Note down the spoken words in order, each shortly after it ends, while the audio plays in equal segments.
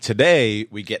Today,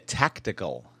 we get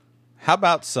tactical. How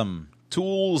about some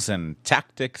tools and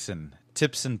tactics and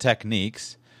tips and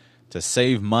techniques to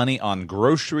save money on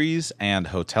groceries and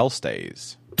hotel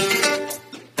stays?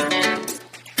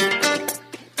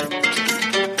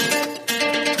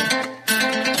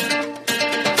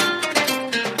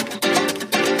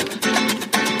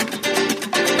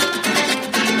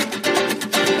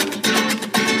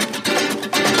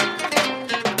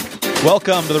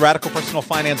 Welcome to the Radical Personal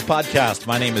Finance Podcast.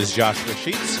 My name is Joshua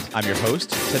Sheets. I'm your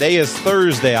host. Today is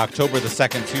Thursday, October the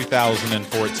 2nd,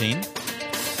 2014.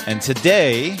 And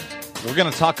today, we're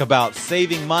going to talk about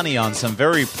saving money on some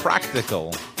very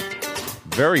practical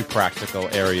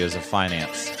areas of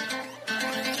finance.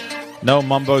 No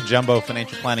mumbo-jumbo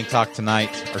financial planning talk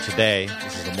tonight, or today.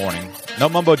 This is the morning. No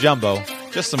mumbo-jumbo,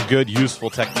 just some good,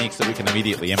 useful techniques that we can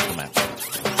immediately implement.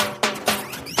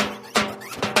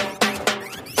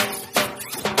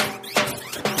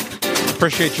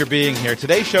 Appreciate your being here.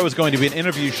 Today's show is going to be an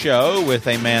interview show with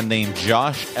a man named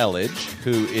Josh Elledge,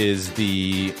 who is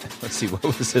the, what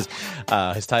was his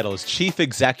title is Chief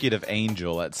Executive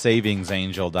Angel at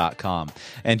SavingsAngel.com.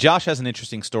 And Josh has an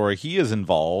interesting story. He is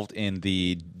involved in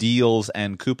the deals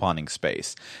and couponing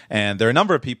space. And there are a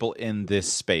number of people in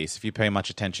this space. If you pay much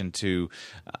attention to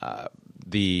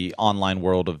the online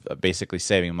world of basically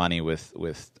saving money with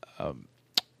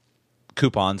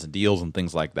coupons and deals and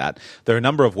things like that. There are a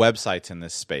number of websites in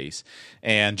this space,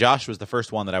 and Josh was the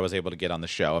first one that I was able to get on the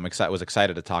show. Was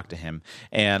excited to talk to him,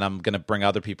 and I'm going to bring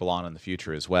other people on in the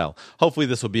future as well. Hopefully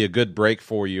this will be a good break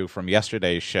for you from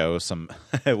yesterday's show,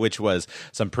 which was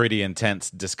some pretty intense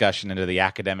discussion into the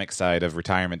academic side of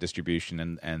retirement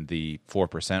distribution and the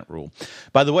 4% rule.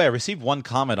 By the way, I received one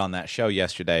comment on that show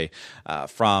yesterday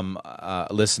from a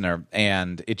listener,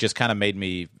 and it just kind of made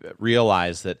me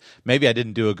realize that maybe I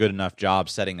didn't do a good enough job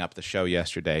setting up the show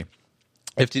yesterday.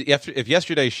 If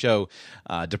yesterday's show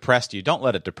depressed you, don't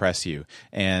let it depress you.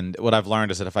 And what I've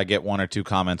learned is that if I get one or two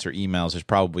comments or emails, there's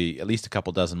probably at least a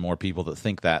couple dozen more people that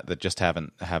think that just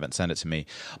haven't sent it to me.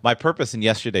 My purpose in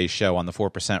yesterday's show on the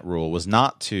 4% rule was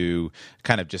not to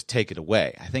kind of just take it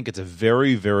away. I think it's a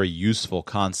very, very useful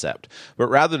concept, but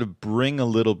rather to bring a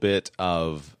little bit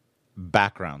of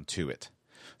background to it.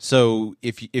 So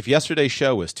if yesterday's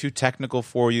show was too technical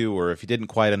for you, or if you didn't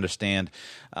quite understand,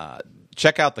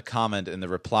 check out the comment and the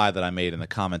reply that I made in the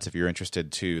comments if you're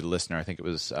interested to the listener. I think it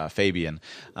was Fabian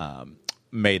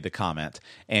made the comment,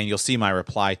 and you'll see my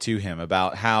reply to him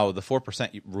about how the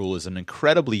 4% rule is an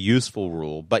incredibly useful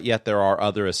rule, but yet there are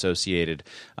other associated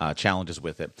challenges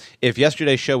with it. If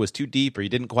yesterday's show was too deep or you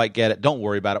didn't quite get it, don't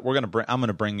worry about it. I'm going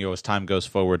to bring you, as time goes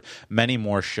forward, many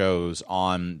more shows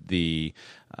on the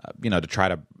to try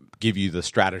to give you the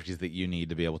strategies that you need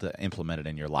to be able to implement it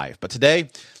in your life. But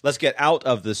today, let's get out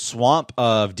of the swamp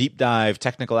of deep dive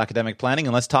technical academic planning,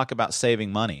 and let's talk about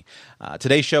saving money.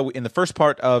 Today's show, in the first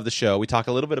part of the show, we talk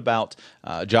a little bit about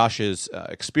Josh's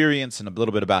experience and a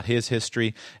little bit about his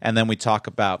history, and then we talk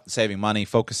about saving money,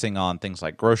 focusing on things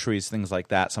like groceries, things like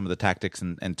that, some of the tactics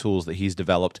and tools that he's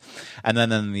developed. And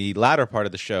then in the latter part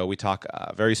of the show, we talk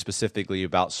very specifically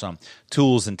about some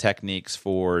tools and techniques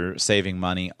for saving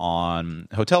money on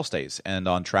hotel stays and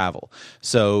on travel.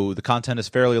 So the content is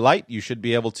fairly light. You should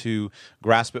be able to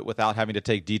grasp it without having to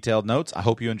take detailed notes. I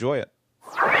hope you enjoy it.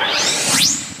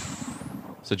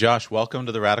 So Josh, welcome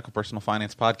to the Radical Personal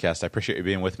Finance Podcast. I appreciate you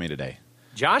being with me today.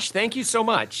 Josh, thank you so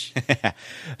much.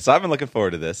 So I've been looking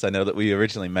forward to this. I know that we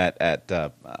originally met at,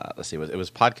 it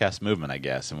was Podcast Movement, I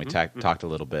guess, and we talked a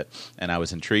little bit, and I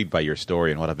was intrigued by your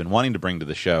story, and what I've been wanting to bring to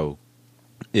the show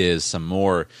is some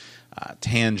more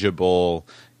tangible,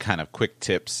 kind of quick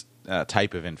tips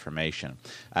type of information.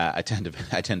 I tend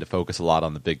to focus a lot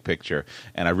on the big picture,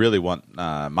 and I really want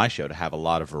my show to have a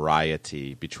lot of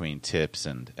variety between tips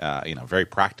and very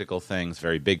practical things,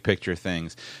 very big picture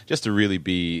things, just to really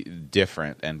be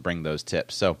different and bring those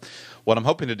tips. So what I'm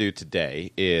hoping to do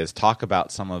today is talk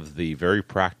about some of the very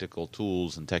practical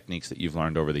tools and techniques that you've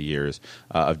learned over the years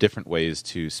of different ways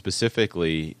to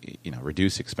specifically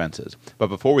reduce expenses. But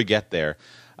before we get there,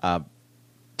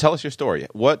 tell us your story.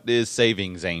 What is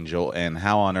Savings Angel, and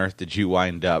how on earth did you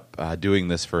wind up doing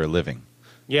this for a living?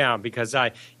 Yeah, because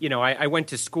I went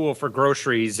to school for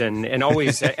groceries and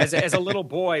always, as a little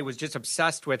boy, was just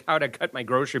obsessed with how to cut my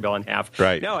grocery bill in half.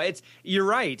 Right. No, you're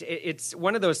right. It's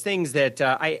one of those things that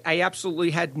I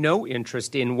absolutely had no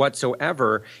interest in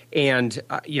whatsoever. And,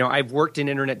 I've worked in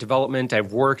internet development.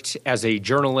 I've worked as a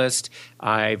journalist.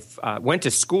 I've went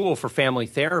to school for family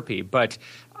therapy. But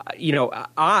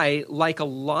I, like a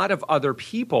lot of other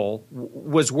people,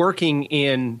 was working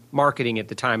in marketing at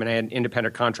the time, and I had an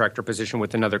independent contractor position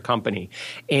with another company.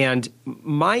 And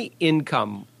my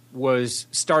income was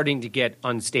starting to get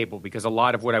unstable because a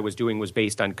lot of what I was doing was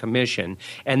based on commission.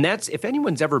 And that's, if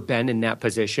anyone's ever been in that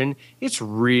position, it's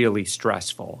really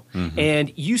stressful.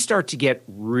 And you start to get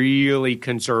really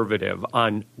conservative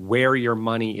on where your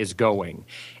money is going.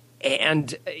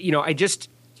 And, I just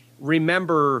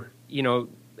remember,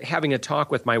 having a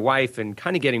talk with my wife and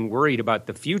kind of getting worried about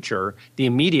the future, the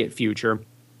immediate future.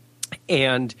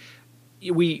 And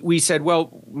we said,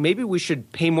 well, maybe we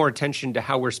should pay more attention to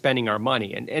how we're spending our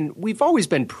money. And we've always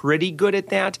been pretty good at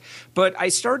that. But I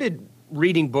started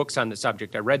reading books on the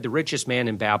subject. I read The Richest Man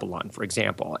in Babylon, for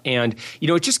example. And,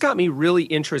 it just got me really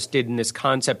interested in this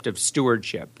concept of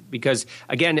stewardship. Because,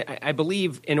 again, I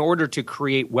believe in order to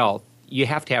create wealth, you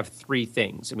have to have three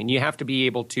things. I mean, you have to be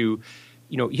able to,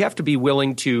 you have to be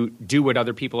willing to do what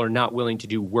other people are not willing to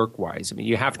do work-wise. I mean,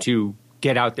 you have to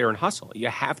get out there and hustle. You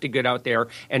have to get out there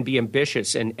and be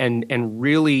ambitious and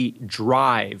really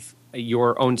drive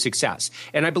your own success.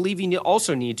 And I believe you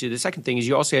also need to, the second thing is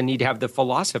you also need to have the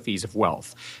philosophies of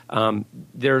wealth.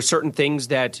 There are certain things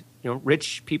that,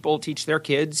 rich people teach their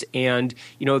kids, and,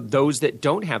 those that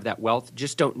don't have that wealth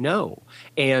just don't know.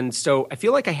 And so I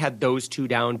feel like I had those two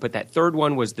down, but that third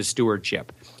one was the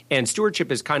stewardship. And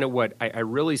stewardship is kind of what I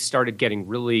really started getting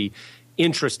really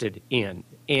interested in.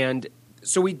 And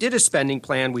so we did a spending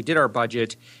plan, we did our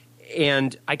budget,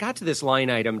 and I got to this line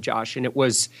item, Josh, and it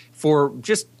was for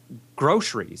just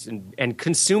groceries and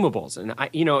consumables. And,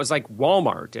 it was like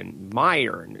Walmart and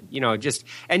Meijer and,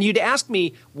 and you'd ask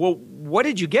me, well, what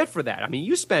did you get for that? I mean,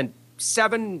 you spent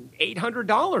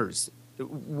 $700-800.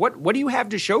 What do you have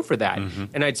to show for that?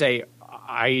 And I'd say,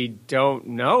 I don't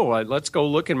know. Let's go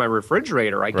look in my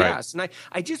refrigerator, I guess. And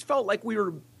I just felt like we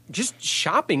were just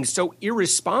shopping so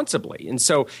irresponsibly. And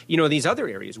so, these other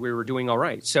areas we were doing all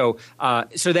right. So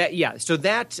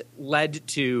that led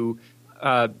to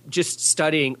just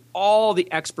studying all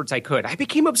the experts I could. I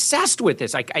became obsessed with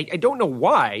this. I don't know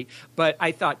why, but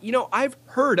I thought, I've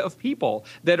heard of people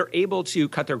that are able to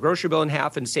cut their grocery bill in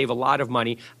half and save a lot of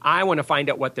money. I want to find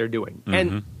out what they're doing.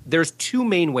 And there's two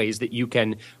main ways that you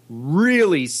can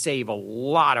really save a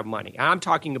lot of money. I'm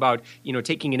talking about,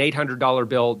 taking an $800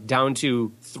 bill down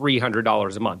to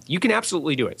 $300 a month. You can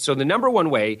absolutely do it. So the number one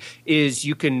way is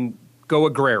you can go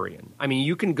agrarian. I mean,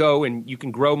 you can go and you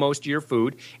can grow most of your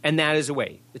food, and that is a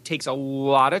way. It takes a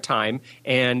lot of time,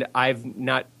 and I've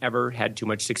not ever had too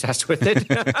much success with it.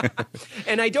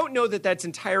 And I don't know that that's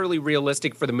entirely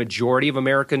realistic for the majority of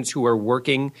Americans who are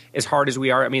working as hard as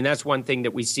we are. I mean, that's one thing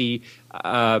that we see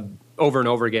over and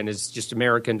over again is just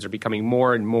Americans are becoming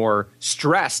more and more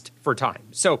stressed for time.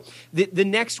 So the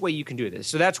next way you can do this,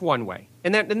 so that's one way,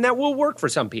 and that will work for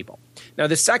some people. Now,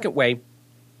 the second way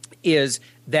is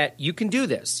that you can do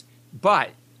this, but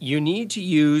you need to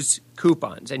use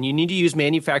coupons and you need to use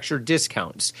manufacturer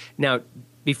discounts. Now,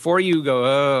 before you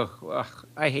go,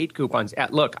 I hate coupons.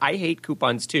 Look, I hate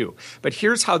coupons too. But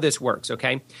here's how this works,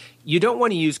 okay? You don't want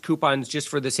to use coupons just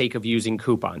for the sake of using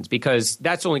coupons because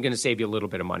that's only going to save you a little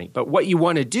bit of money. But what you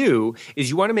want to do is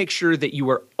you want to make sure that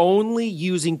you are only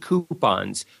using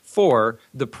coupons for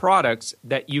the products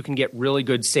that you can get really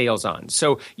good sales on.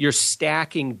 So you're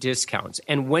stacking discounts.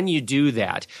 And when you do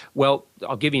that, well,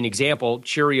 I'll give you an example.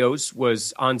 Cheerios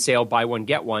was on sale, buy one,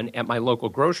 get one at my local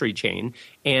grocery chain,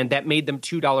 and that made them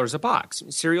 $2 a box.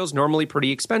 Cereal's normally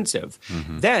pretty expensive.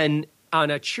 Then on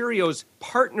a Cheerios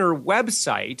partner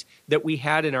website that we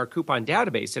had in our coupon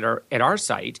database at our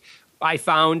site, I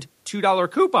found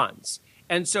 $2 coupons.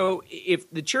 And so if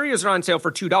the Cheerios are on sale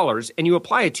for $2 and you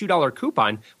apply a $2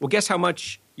 coupon, well, guess how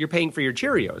much you're paying for your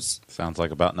Cheerios? Sounds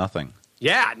like about nothing.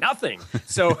 Yeah, nothing.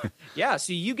 So,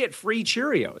 so you get free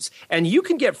Cheerios. And you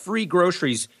can get free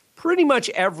groceries pretty much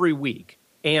every week.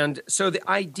 And so the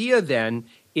idea then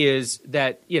is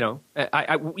that,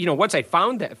 once I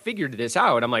figured this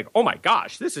out, I'm like, oh my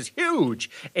gosh, this is huge.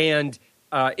 And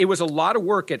it was a lot of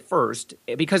work at first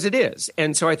because it is.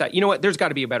 And so I thought, you know what, there's got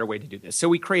to be a better way to do this. So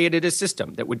we created a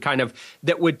system that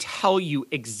would tell you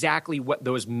exactly what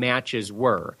those matches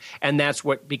were. And that's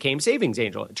what became Savings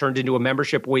Angel. It turned into a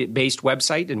membership-based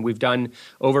website, and we've done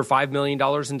over $5 million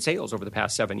in sales over the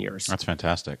past 7 years. That's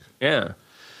fantastic. Yeah.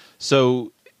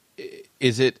 So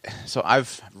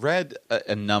I've read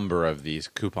a number of these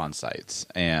coupon sites,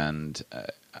 and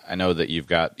I know that you've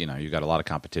got a lot of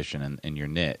competition in your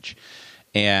niche.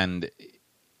 And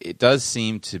it does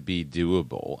seem to be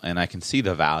doable, and I can see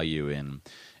the value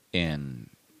in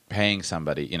paying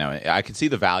somebody. I can see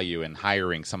the value in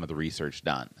hiring some of the research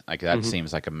done. Like that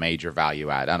seems like a major value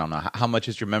add. I don't know how much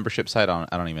is your membership site. I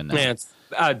don't even know. Yeah,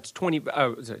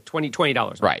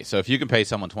 $20. Right. So if you can pay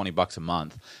someone $20 a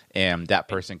month, and that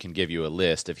person can give you a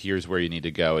list of here's where you need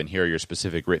to go, and here are your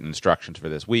specific written instructions for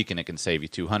this week, and it can save you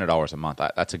 $200 a month.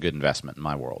 That's a good investment in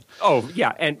my world. Oh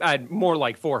yeah, and more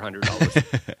like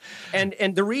 $400.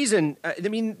 and the reason,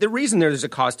 the reason there's a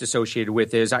cost associated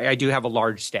with is I do have a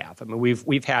large staff. I mean,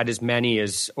 we've had as many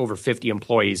as over 50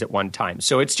 employees at one time.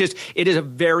 So it is a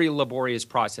very laborious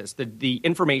process. The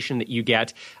information that you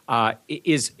get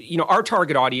is, our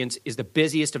target audience is the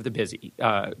busiest of the busy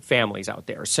families out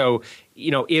there. So,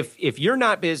 if you're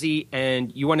not busy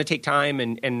and you want to take time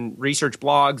and research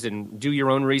blogs and do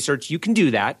your own research, you can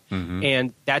do that. Mm-hmm.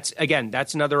 And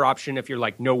that's another option. If you're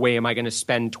like, no way am I going to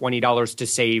spend $20 to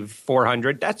save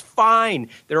 $400, that's fine.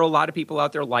 There are a lot of people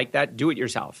out there like that. Do it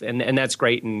yourself. And that's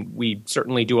great. And we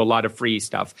certainly do a lot of free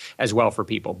stuff as well for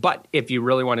people. But if you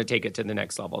really want to take it to the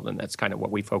next level, then that's kind of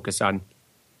what we focus on.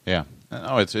 Yeah.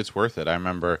 No, it's worth it. I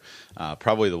remember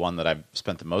probably the one that I've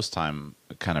spent the most time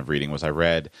kind of reading was I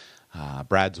read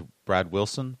Brad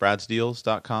Wilson,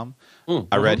 bradsdeals.com. Mm-hmm.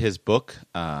 I read his book.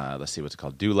 Let's see what's it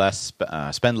called. Do Less,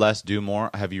 Spend Less, Do More.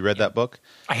 Have you read that book?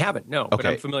 I haven't, no. Okay. But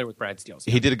I'm familiar with Brad's deals.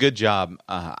 He did a good job.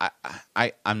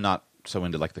 I'm not so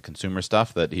into like the consumer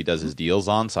stuff that he does his deals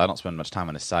on, so I don't spend much time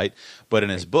on his site. But in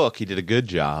his book, he did a good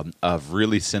job of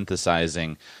really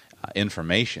synthesizing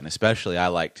information. Especially I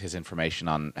liked his information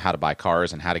on how to buy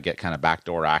cars and how to get kind of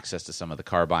backdoor access to some of the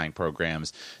car buying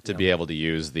programs to be able to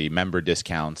use the member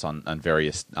discounts on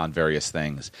various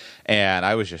things. And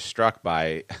I was just struck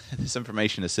by this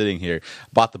information is sitting here.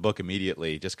 Bought the book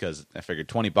immediately just because I figured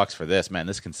 $20 for this, man,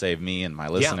 this can save me and my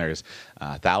listeners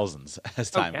thousands as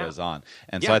time goes on.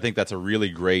 And so I think that's a really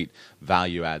great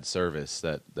value add service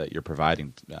that you're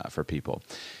providing for people.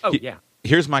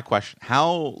 Here's my question.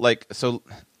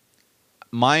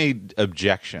 My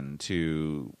objection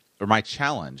to, or my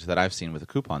challenge that I've seen with the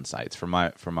coupon sites for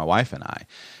my wife and I,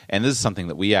 and this is something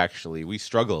that we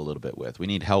struggle a little bit with. We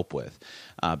need help with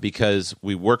because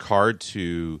we work hard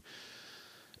to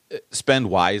spend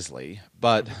wisely,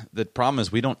 but the problem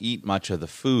is we don't eat much of the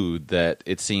food that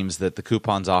it seems that the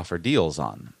coupons offer deals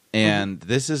on. And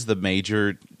this is the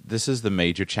major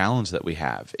challenge that we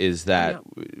have is that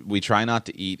we try not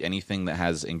to eat anything that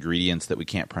has ingredients that we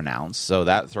can't pronounce. So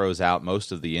that throws out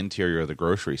most of the interior of the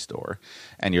grocery store,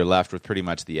 and you're left with pretty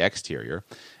much the exterior.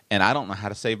 And I don't know how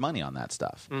to save money on that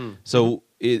stuff. So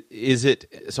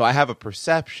so I have a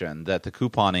perception that the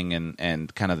couponing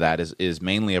and kind of that is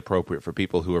mainly appropriate for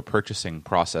people who are purchasing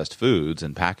processed foods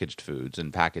and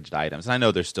packaged items. And I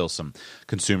know there's still some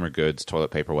consumer goods,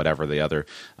 toilet paper, whatever the other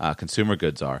consumer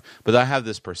goods are. But I have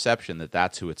this perception that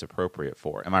that's who it's appropriate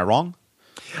for. Am I wrong?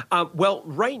 Well,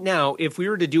 right now, if we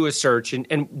were to do a search,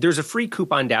 and there's a free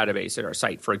coupon database at our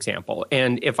site, for example,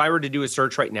 and if I were to do a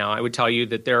search right now, I would tell you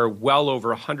that there are well over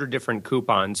 100 different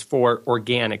coupons for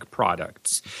organic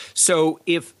products. So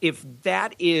if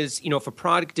that is, if a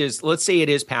product is, let's say it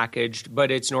is packaged, but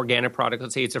it's an organic product,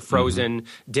 let's say it's a frozen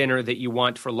dinner that you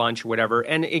want for lunch or whatever,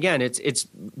 and again, it's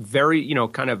very,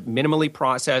 kind of minimally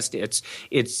processed,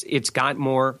 it's got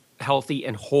more healthy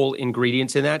and whole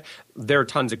ingredients in that. There are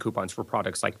tons of coupons for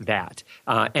products like that,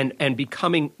 and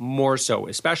becoming more so,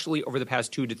 especially over the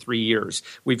past 2 to 3 years.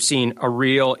 We've seen a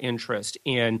real interest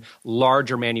in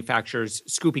larger manufacturers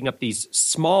scooping up these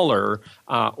smaller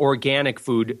organic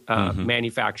food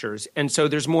manufacturers, and so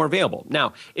there's more available.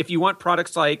 Now, if you want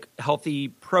products like healthy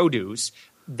produce,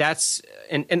 that's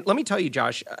and let me tell you,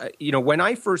 Josh, when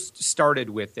I first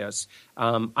started with this,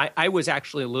 I was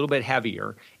actually a little bit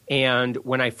heavier. And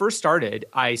when I first started,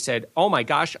 I said, oh my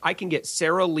gosh, I can get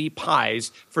Sara Lee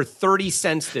pies for 30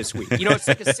 cents this week. It's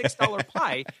like a $6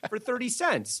 pie for 30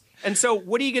 cents. And so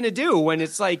what are you going to do when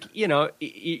it's like,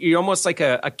 you're almost like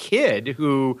a kid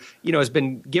who, has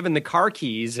been given the car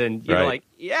keys and you're like,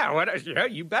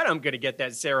 you bet I'm going to get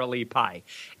that Sara Lee pie.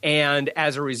 And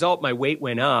as a result, my weight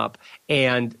went up.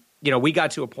 And, we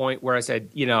got to a point where I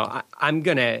said,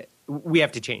 we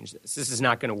have to change this. This is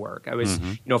not going to work. I was,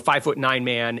 5'9"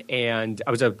 man, and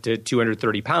I was up to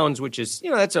 230 pounds, which is,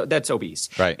 that's obese.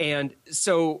 Right. And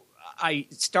so I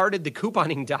started the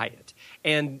couponing diet.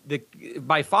 And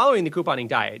by following the couponing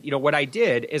diet, what I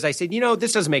did is I said,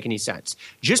 this doesn't make any sense.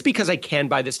 Just because I can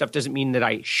buy this stuff doesn't mean that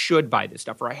I should buy this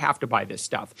stuff or I have to buy this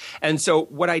stuff. And so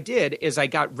what I did is I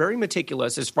got very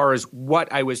meticulous as far as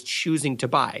what I was choosing to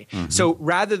buy. So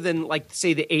rather than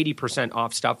say the 80%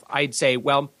 off stuff, I'd say,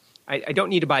 well, I don't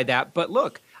need to buy that. But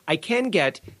look, I can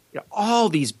get all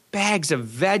these bags of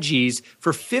veggies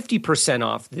for 50%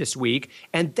 off this week,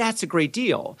 and that's a great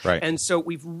deal. Right. And so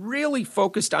we've really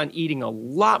focused on eating a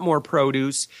lot more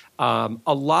produce, a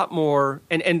lot more.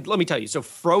 And let me tell you, so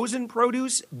frozen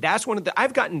produce, that's one of the –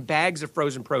 I've gotten bags of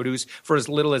frozen produce for as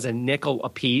little as a nickel a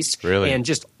piece. Really? And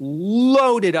just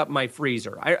loaded up my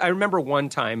freezer. I remember one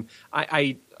time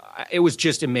it was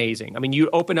just amazing. I mean, you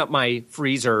open up my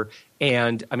freezer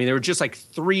and, I mean, there were just like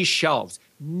 3 shelves,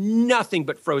 nothing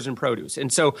but frozen produce.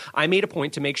 And so I made a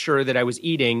point to make sure that I was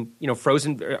eating,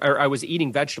 frozen, or I was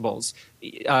eating vegetables.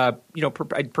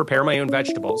 I'd prepare my own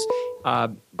vegetables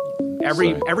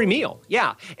every meal.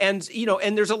 Yeah. And,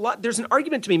 and there's an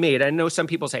argument to be made. I know some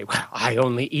people say, well, I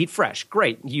only eat fresh.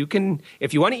 Great. You can,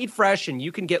 if you want to eat fresh and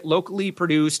you can get locally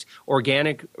produced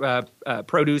organic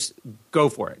produce, go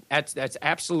for it. That's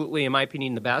absolutely, in my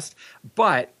opinion, the best.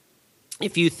 But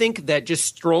if you think that just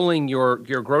strolling your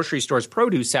grocery store's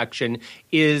produce section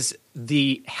is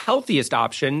the healthiest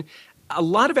option, a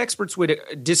lot of experts would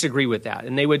disagree with that.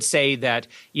 And they would say that,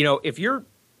 if you're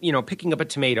picking up a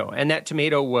tomato and that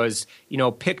tomato was,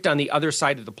 picked on the other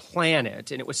side of the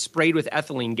planet and it was sprayed with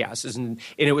ethylene gases and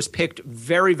it was picked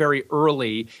very, very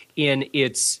early in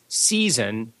its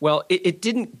season, well, it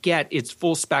didn't get its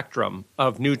full spectrum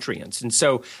of nutrients. And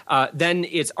so then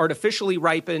it's artificially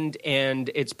ripened and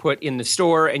it's put in the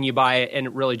store and you buy it and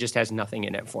it really just has nothing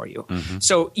in it for you. Mm-hmm.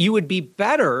 So you would be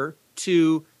better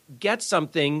to get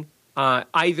something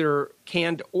either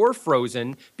canned or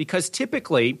frozen, because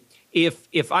typically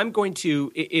if I'm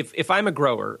a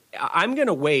grower, I'm going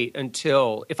to wait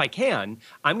until, if I can,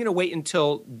 I'm going to wait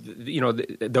until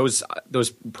those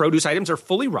produce items are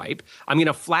fully ripe. I'm going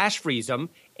to flash freeze them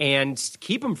and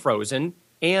keep them frozen.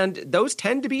 And those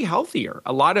tend to be healthier.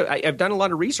 I've done a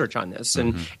lot of research on this,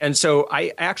 and so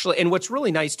I actually, and what's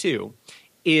really nice too,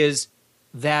 is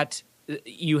that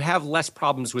you have less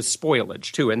problems with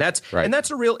spoilage too, and that's right. And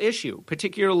that's a real issue,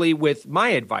 particularly with my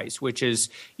advice, which is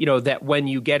that when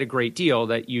you get a great deal,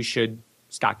 that you should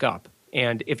stock up.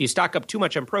 And if you stock up too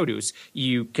much on produce,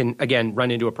 you can, again,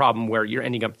 run into a problem where you're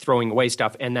ending up throwing away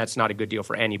stuff, and that's not a good deal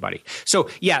for anybody. So,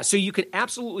 so you can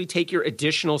absolutely take your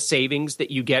additional savings that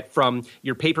you get from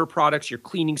your paper products, your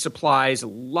cleaning supplies, a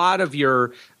lot of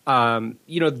your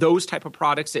those type of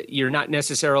products that you're not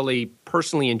necessarily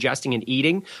personally ingesting and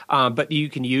eating, but you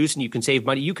can use and you can save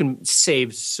money. You can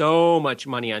save so much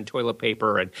money on toilet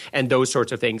paper and those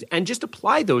sorts of things, and just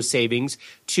apply those savings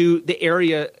to the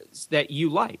area that you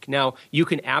like. Now, you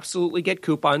can absolutely get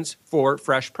coupons for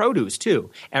fresh produce too.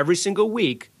 Every single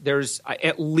week, there's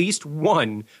at least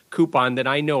one coupon that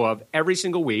I know of every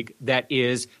single week that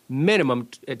is minimum.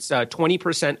 It's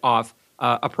 20% off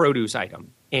a produce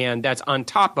item. And that's on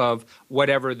top of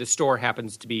whatever the store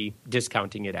happens to be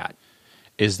discounting it at.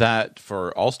 Is that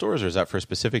for all stores, or is that for a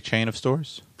specific chain of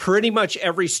stores? Pretty much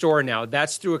every store now.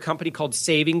 That's through a company called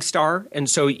Saving Star. And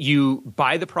so you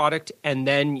buy the product and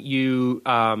then you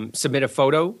submit a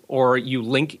photo, or you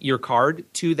link your card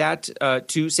to that,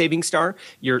 to Saving Star,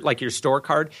 your store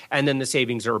card, and then the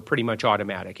savings are pretty much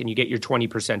automatic and you get your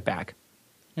 20% back.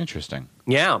 Interesting.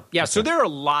 Yeah. Okay. So there are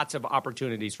lots of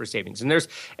opportunities for savings,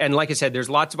 and like I said, there's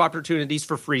lots of opportunities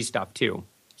for free stuff too.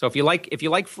 So if you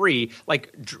like free,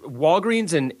 like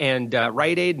Walgreens and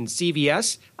Rite Aid and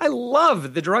CVS, I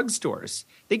love the drugstores.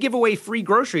 They give away free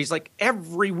groceries like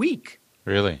every week.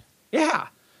 Really? Yeah.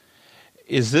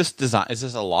 Is this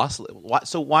a loss?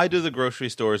 So why do the grocery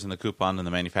stores and the coupon and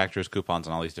the manufacturers' coupons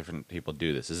and all these different people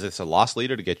do this? Is this a loss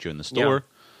leader to get you in the store?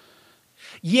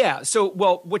 Yeah. So,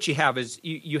 what you have is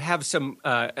you have some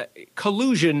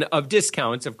collusion of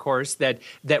discounts, of course, that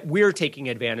we're taking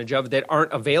advantage of that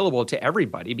aren't available to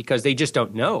everybody because they just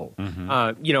don't know.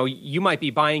 Mm-hmm. You might be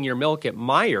buying your milk at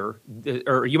Meijer,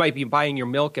 or you might be buying your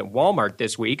milk at Walmart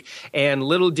this week, and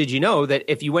little did you know that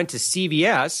if you went to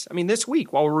CVS, I mean, this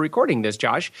week while we're recording this,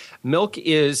 Josh, milk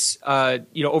is over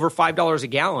 $5 a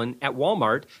gallon at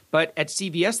Walmart, but at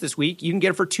CVS this week you can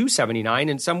get it for $2.79,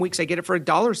 and some weeks I get it for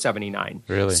 $1.79.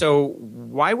 Really? So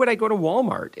why would I go to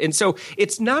Walmart? And so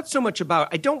it's not so much about,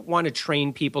 I don't want to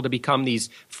train people to become these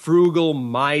frugal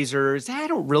misers. I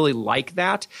don't really like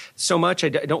that so much. I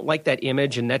don't like that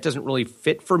image, and that doesn't really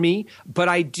fit for me. But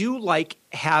I do like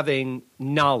having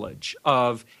knowledge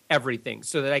of everything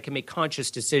so that I can make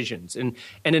conscious decisions. And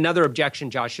another objection,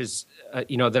 Josh, is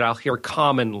that I'll hear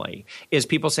commonly is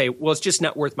people say, well, it's just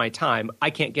not worth my time. I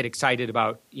can't get excited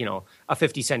about, a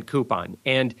 50-cent coupon.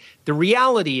 And the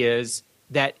reality is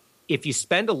that if you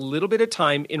spend a little bit of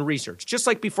time in research, just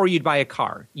like before you'd buy a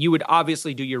car, you would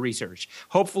obviously do your research.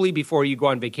 Hopefully before you go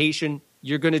on vacation,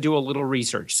 you're going to do a little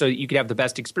research so that you can have the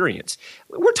best experience.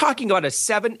 We're talking about a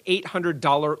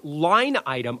 $700-800 line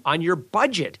item on your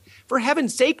budget. For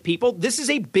heaven's sake, people, this is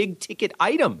a big ticket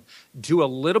item. Do a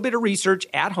little bit of research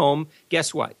at home.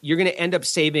 Guess what? You're going to end up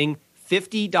saving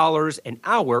 $50 an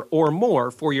hour or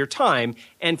more for your time.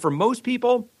 And for most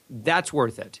people, that's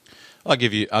worth it. I'll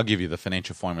give you the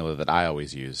financial formula that I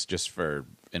always use just for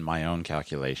in my own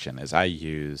calculation is I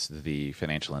use the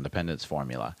financial independence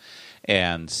formula.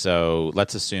 And so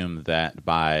let's assume that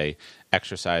by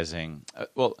exercising,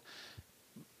 what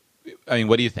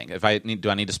do you think? Do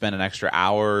I need to spend an extra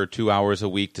hour or 2 hours a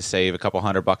week to save a couple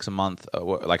 $100 a month?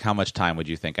 Like how much time would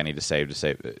you think I need to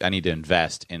save? I need to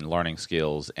invest in learning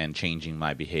skills and changing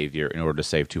my behavior in order to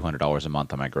save $200 a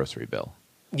month on my grocery bill?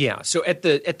 Yeah. So at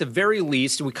the very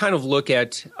least, we kind of look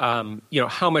at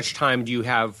how much time do you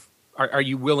have? Are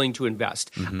you willing to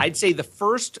invest? Mm-hmm. I'd say the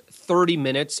first 30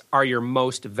 minutes are your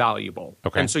most valuable.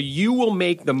 Okay. And so you will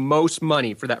make the most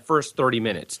money for that first 30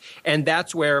 minutes. And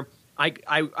that's where I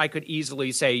could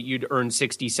easily say you'd earn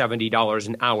 $60, $70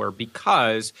 an hour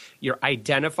because you're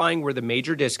identifying where the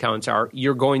major discounts are.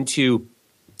 You're going to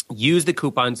use the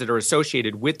coupons that are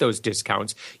associated with those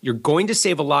discounts. You're going to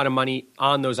save a lot of money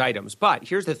on those items. But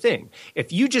here's the thing.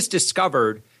 If you just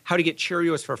discovered how to get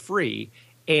Cheerios for free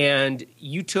and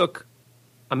you took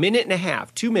a minute and a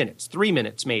half, 2 minutes, 3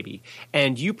 minutes maybe,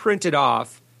 and you printed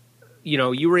off,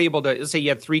 you were able to, let's say you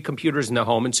had 3 computers in the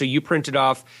home, and so you printed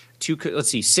off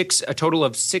a total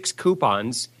of 6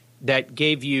 coupons that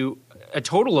gave you a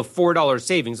total of $4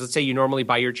 savings. Let's say you normally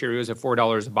buy your Cheerios at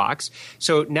 $4 a box.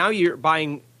 So now you're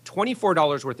buying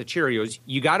 $24 worth of Cheerios.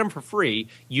 You got them for free.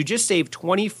 You just saved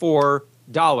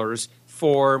 $24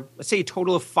 for, let's say, a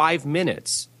total of 5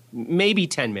 minutes, maybe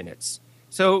 10 minutes.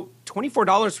 So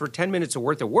 $24 for 10 minutes of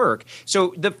worth of work.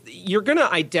 So you're going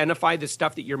to identify the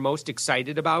stuff that you're most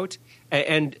excited about.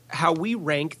 And how we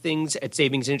rank things at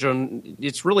Savings Ninja,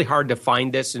 it's really hard to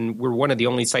find this, and we're one of the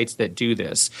only sites that do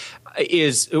this,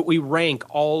 is we rank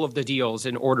all of the deals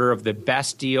in order of the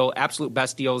best deal, absolute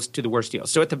best deals to the worst deals.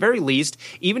 So at the very least,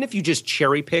 even if you just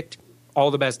cherry-picked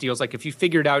all the best deals, like if you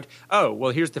figured out, oh,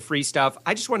 well, here's the free stuff,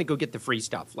 I just want to go get the free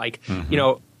stuff. Like,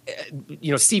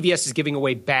 CVS is giving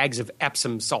away bags of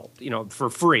Epsom salt, for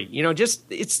free.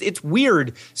 It's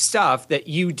weird stuff that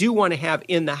you do want to have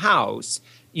in the house.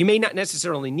 You may not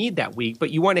necessarily need that week,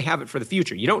 but you want to have it for the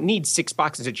future. You don't need 6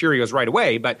 boxes of Cheerios right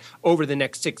away, but over the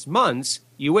next 6 months,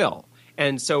 you will.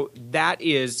 And so that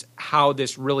is how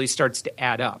this really starts to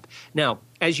add up. Now,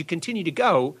 as you continue to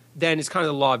go, then it's kind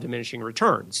of the law of diminishing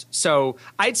returns. So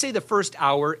I'd say the first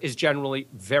hour is generally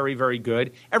very, very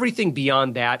good. Everything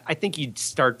beyond that, I think you'd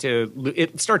start to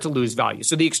lose value.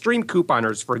 So the extreme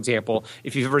couponers, for example,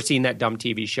 if you've ever seen that dumb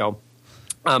TV show,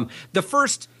 the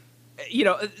first –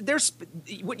 there's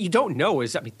what you don't know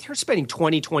is, they're spending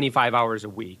 20, 25 hours a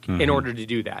week in order to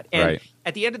do that. And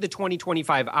at the end of the 20,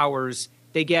 25 hours,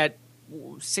 they get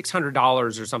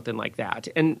 $600 or something like that.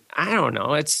 And I don't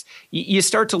know, you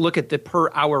start to look at the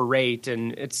per hour rate,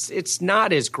 and it's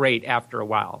not as great after a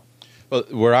while. Well,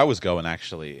 where I was going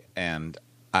actually, and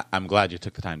I'm glad you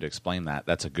took the time to explain that.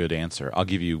 That's a good answer. I'll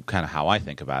give you kind of how I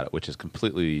think about it, which is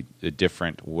completely a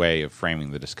different way of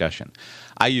framing the discussion.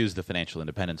 I use the financial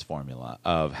independence formula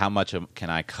of how much can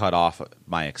I cut off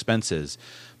my expenses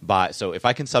by. So if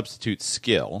I can substitute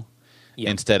skill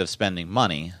instead of spending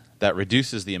money, that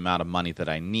reduces the amount of money that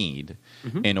I need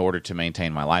in order to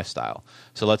maintain my lifestyle.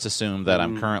 So let's assume that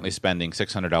I'm currently spending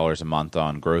 $600 a month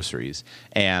on groceries,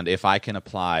 and if I can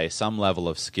apply some level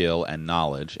of skill and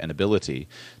knowledge and ability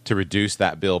to reduce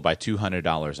that bill by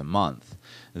 $200 a month,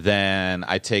 then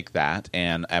I take that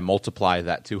and I multiply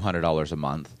that $200 a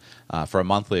month. For a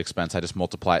monthly expense, I just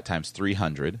multiply it times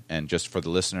 300. And just for the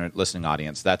listening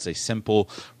audience, that's a simple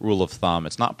rule of thumb.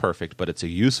 It's not perfect, but it's a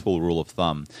useful rule of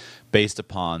thumb based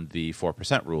upon the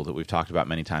 4% rule that we've talked about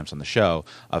many times on the show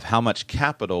of how much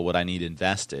capital would I need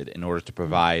invested in order to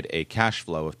provide a cash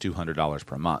flow of $200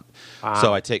 per month.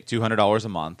 So I take $200 a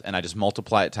month and I just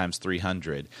multiply it times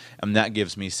 300, and that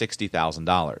gives me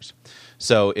 $60,000.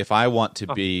 So if I want to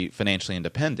be financially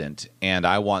independent and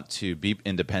I want to be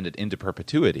independent into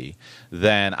perpetuity,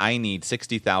 then I need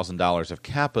 $60,000 of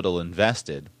capital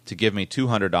invested to give me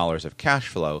 $200 of cash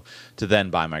flow to then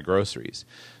buy my groceries.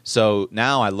 So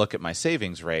now I look at my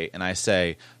savings rate and I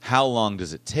say, how long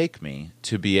does it take me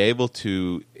to be able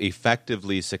to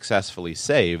effectively, successfully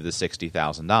save the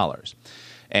 $60,000?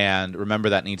 And remember,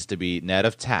 that needs to be net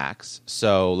of tax.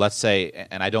 So let's say,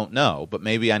 and I don't know, but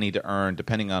maybe I need to earn,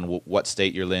 depending on what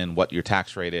state you're in, what your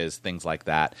tax rate is, things like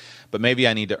that. But maybe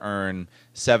I need to earn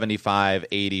 $75,000,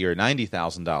 $80,000, or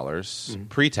 $90,000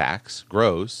 pre-tax,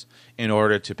 gross, in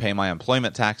order to pay my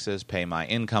employment taxes, pay my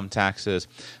income taxes,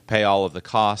 pay all of the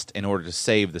cost in order to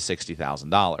save the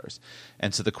 $60,000.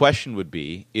 And so the question would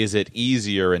be, is it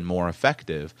easier and more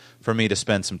effective for me to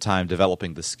spend some time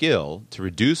developing the skill to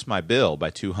reduce my bill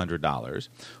by $200,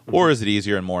 or is it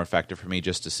easier and more effective for me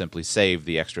just to simply save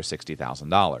the extra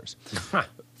 $60,000?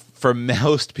 For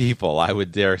most people, I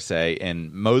would dare say,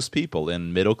 and most people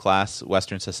in middle-class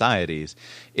Western societies,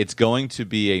 it's going to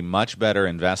be a much better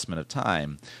investment of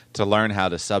time to learn how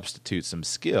to substitute some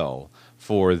skill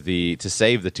to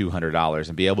save the $200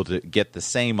 and be able to get the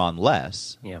same on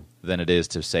less than it is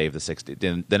to save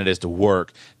the than it is to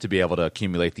work to be able to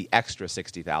accumulate the extra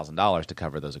 $60,000 to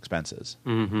cover those expenses.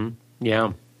 Mm-hmm.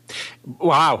 Yeah.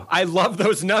 Wow, I love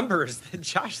those numbers,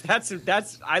 Josh. That's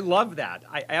I love that.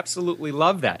 I absolutely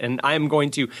love that, and I'm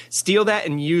going to steal that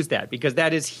and use that because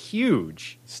that is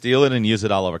huge. Steal it and use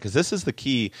it all over, because this is the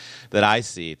key that I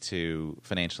see to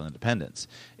financial independence.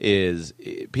 Is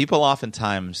people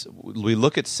oftentimes, we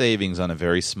look at savings on a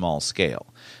very small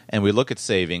scale, and we look at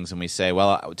savings and we say,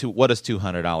 well, what does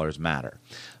 $200 matter?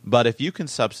 But if you can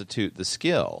substitute the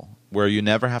skill where you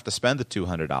never have to spend the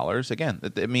 $200, again,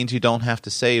 it means you don't have to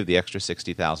save the extra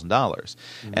 $60,000.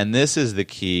 Mm-hmm. And this is the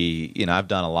key. I've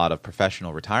done a lot of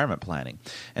professional retirement planning,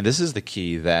 and this is the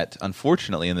key that,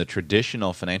 unfortunately, in the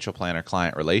traditional financial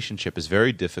planner-client relationship is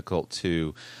very difficult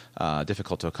to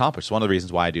accomplish. One of the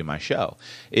reasons why I do my show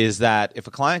is that if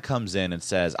a client comes in and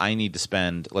says, I need to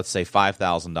spend, let's say,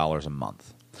 $5,000 a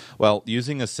month, well,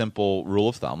 using a simple rule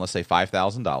of thumb, let's say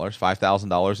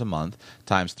 $5,000 a month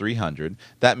times 300,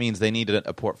 that means they need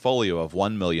a portfolio of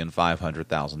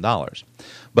 $1,500,000.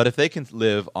 But if they can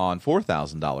live on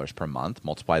 $4,000 per month,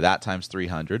 multiply that times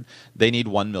 300, they need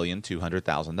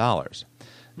 $1,200,000.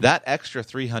 That extra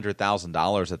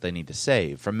 $300,000 that they need to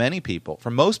save, for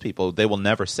most people, they will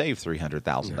never save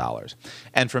 $300,000,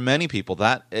 and for many people,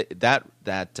 that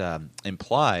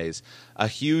implies a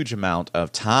huge amount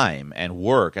of time and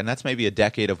work, and that's maybe a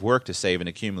decade of work to save and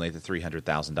accumulate the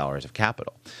 $300,000 of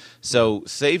capital. So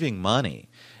saving money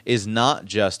is not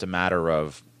just a matter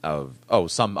of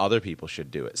some other people should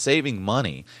do it. Saving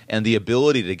money and the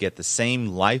ability to get the same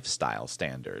lifestyle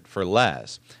standard for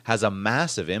less has a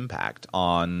massive impact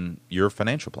on your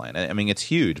financial plan. I mean, it's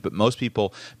huge, but most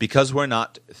people, because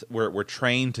we're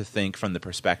trained to think from the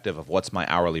perspective of what's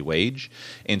my hourly wage,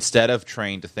 instead of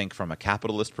trained to think from a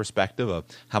capitalist perspective of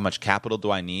how much capital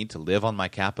do I need to live on my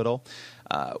capital,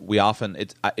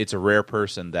 it's a rare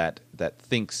person that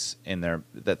thinks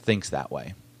that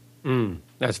way.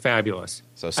 That's fabulous.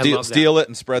 So steal it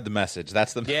and spread the message.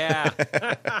 That's the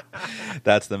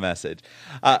that's the message.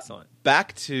 Excellent.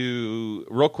 Back to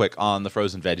real quick on the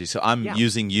frozen veggies. So I'm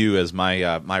using you as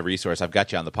my resource. I've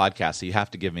got you on the podcast, so you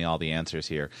have to give me all the answers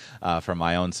here for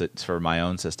my own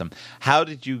system. How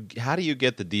do you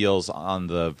get the deals on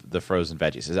the frozen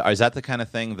veggies? Is that the kind of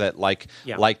thing that like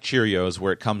Cheerios,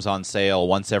 where it comes on sale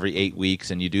once every 8 weeks,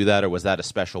 and you do that, or was that a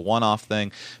special one-off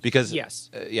thing? Because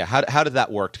how did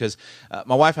that work? Because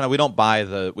my wife and I, we don't buy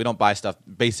stuff.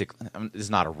 Basically,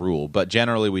 it's not a rule, but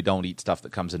generally we don't eat stuff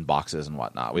that comes in boxes and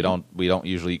whatnot. We don't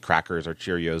usually eat crackers or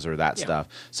Cheerios or that stuff.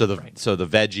 So the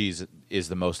veggies is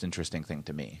the most interesting thing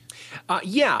to me.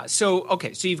 So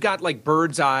you've got like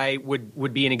Bird's Eye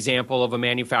would be an example of a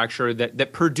manufacturer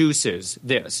that produces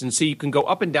this, and so you can go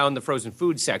up and down the frozen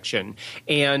food section,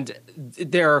 and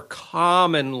there are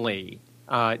commonly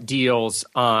deals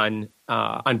on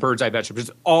Bird's Eye vegetables.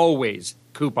 There's always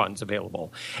coupons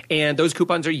available, and those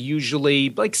coupons are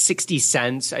usually like 60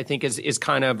 cents, I think is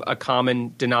kind of a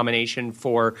common denomination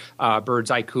for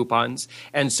Bird's Eye coupons.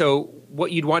 And so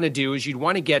what you'd want to do is you'd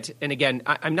want to get, and again,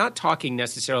 I'm not talking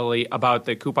necessarily about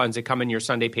the coupons that come in your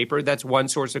Sunday paper. That's one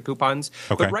source of coupons.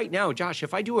 Okay. But right now, Josh,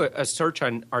 if I do a search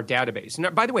on our database,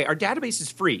 and by the way, our database is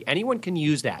free. Anyone can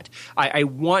use that. I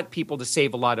want people to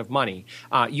save a lot of money.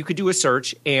 You could do a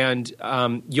search, and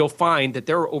you'll find that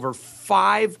there are over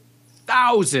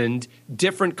 5,000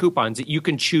 different coupons that you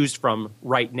can choose from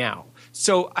right now.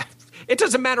 So it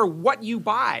doesn't matter what you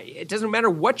buy. It doesn't matter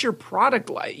what your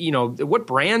product, what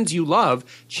brands you love.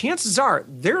 Chances are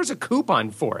there's a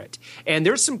coupon for it. And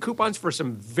there's some coupons for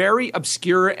some very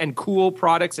obscure and cool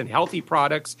products and healthy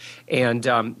products. And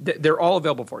they're all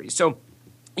available for you. So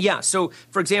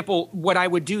for example, what I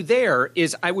would do there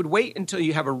is I would wait until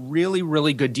you have a really,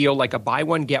 really good deal, like a buy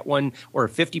one, get one, or a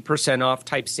 50% off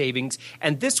type savings.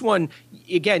 And this one,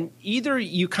 again, either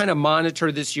you kind of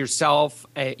monitor this yourself,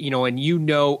 and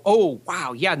oh,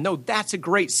 wow, that's a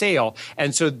great sale.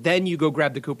 And so then you go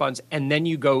grab the coupons, and then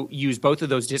you go use both of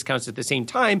those discounts at the same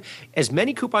time, as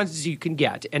many coupons as you can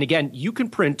get. And again, you can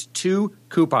print 2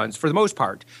 coupons for the most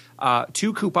part,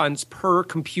 2 coupons per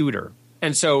computer.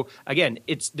 And so, again,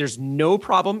 there's no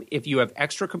problem if you have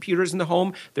extra computers in the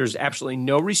home. There's absolutely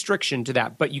no restriction to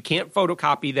that. But you can't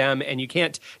photocopy them, and you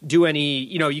can't do any,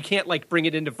 you can't like bring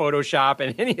it into Photoshop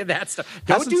and any of that stuff.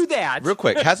 Don't do that. Real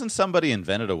quick, hasn't somebody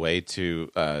invented a way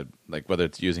to, like whether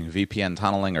it's using VPN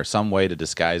tunneling or some way to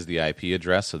disguise the IP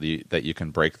address so that you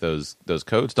can break those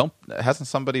codes? Hasn't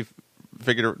somebody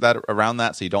figured that around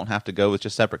that so you don't have to go with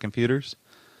just separate computers?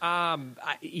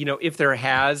 If there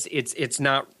has, it's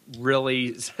not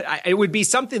really. It would be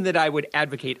something that I would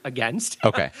advocate against.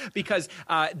 Okay, because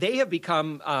they have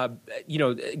become,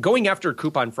 going after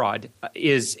coupon fraud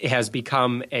has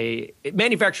become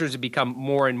manufacturers have become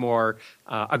more and more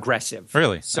aggressive.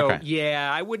 Really? So okay.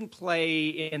 Yeah, I wouldn't play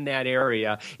in that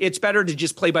area. It's better to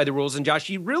just play by the rules. And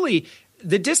Josh,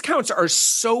 the discounts are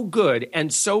so good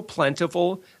and so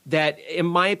plentiful that, in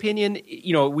my opinion,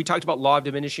 we talked about law of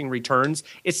diminishing returns.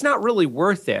 It's not really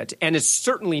worth it, and it's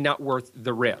certainly not worth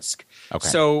the risk. Okay.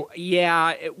 So,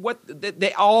 yeah,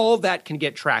 all that can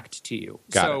get tracked to you.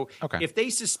 Got it. Okay. If they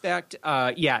suspect,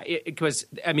 because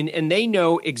and they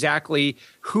know exactly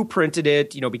who printed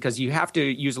it, because you have to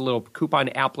use a little coupon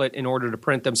applet in order to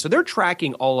print them. So they're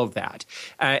tracking all of that,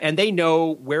 and they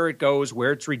know where it goes,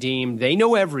 where it's redeemed. They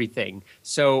know everything.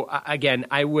 So, again,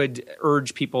 I would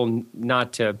urge people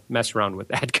not to mess around with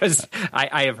that, because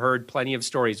I have heard plenty of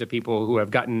stories of people who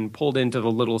have gotten pulled into the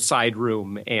little side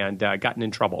room and gotten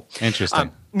in trouble.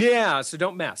 Interesting. So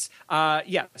don't mess.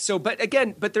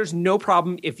 But there's no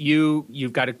problem if your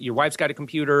wife's got a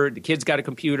computer, the kid's got a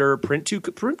computer. Print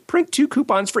two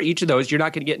coupons for each of those. You're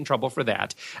not going to get in trouble for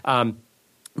that.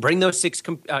 Bring those 6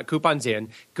 coupons in.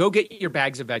 Go get your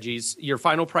bags of veggies. Your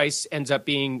final price ends up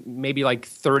being maybe like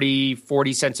 30,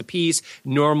 40 cents a piece.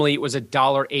 Normally it was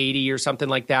 $1.80 or something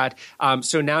like that.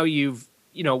 So now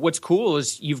what's cool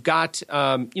is you've got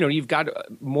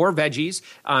more veggies.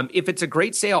 If it's a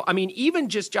great sale, even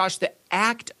just, Josh, the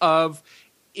act of,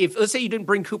 if let's say you didn't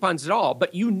bring coupons at all,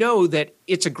 but that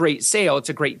it's a great sale, it's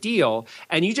a great deal,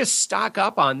 and you just stock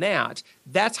up on that,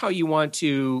 that's how you want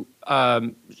to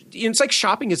it's like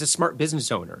shopping as a smart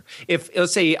business owner. If,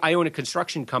 let's say, I own a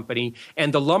construction company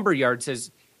and the lumber yard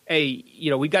says, hey,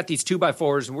 we got these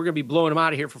 2x4s and we're going to be blowing them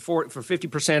out of here for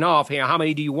 50% off. Hey, how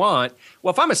many do you want?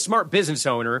 Well, if I'm a smart business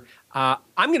owner, I'm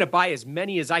going to buy as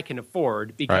many as I can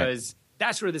afford, because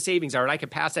that's where the savings are. And I can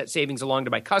pass that savings along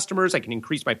to my customers. I can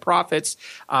increase my profits.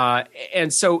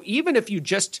 And so even if you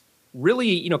just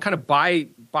really, kind of buy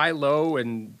low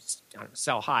and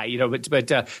sell high,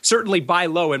 but certainly buy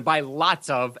low and buy lots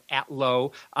of at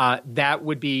low, that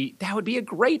would be a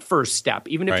great first step,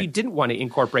 even if you didn't want to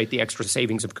incorporate the extra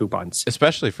savings of coupons.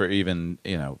 Especially for even,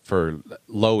 for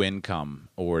low income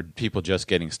or people just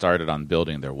getting started on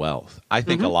building their wealth. I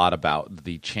think a lot about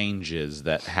the changes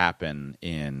that happen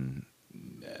in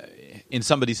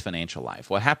somebody's financial life.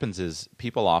 What happens is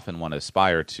people often want to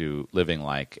aspire to living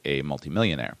like a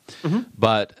multimillionaire.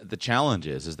 But the challenge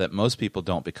is that most people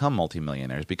don't become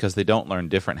multimillionaires because they don't learn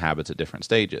different habits at different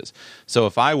stages. So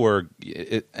if I were,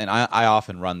 and I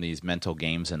often run these mental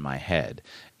games in my head,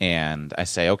 and I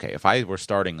say, okay, if I were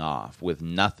starting off with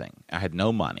nothing, I had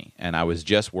no money, and I was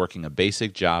just working a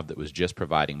basic job that was just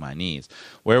providing my needs,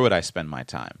 where would I spend my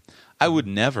time? I would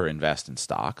never invest in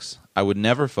stocks. I would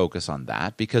never focus on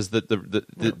that, because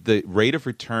the rate of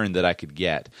return that I could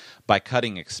get by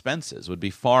cutting expenses would be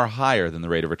far higher than the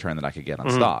rate of return that I could get on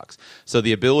stocks. So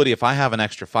the ability, if I have an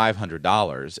extra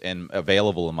 $500 and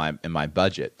available in my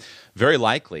budget, very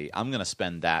likely I'm going to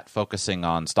spend that focusing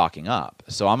on stocking up.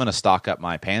 So I'm going to stock up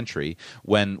my pantry.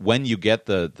 When you get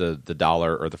the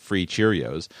dollar or the free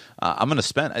Cheerios, I'm going to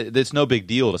spend. It's no big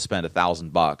deal to spend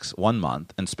 $1,000 one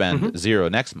month and spend zero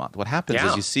next month. What happens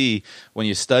is, you see, when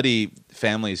you study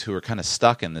families who are kind of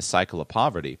stuck in this cycle of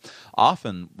poverty,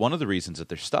 often one of the reasons that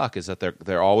they're stuck is that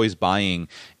they're always buying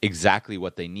exactly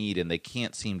what they need, and they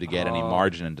can't seem to get any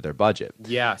margin into their budget.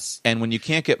 Yes. And when you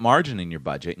can't get margin in your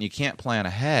budget and you can't plan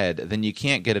ahead, then you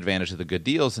can't get advantage of the good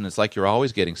deals, and it's like you're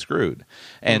always getting screwed.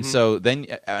 And so then,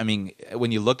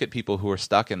 when you look at people who are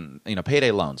stuck in,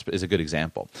 payday loans is a good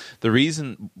example. The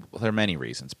reason, there are many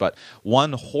reasons, but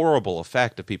one horrible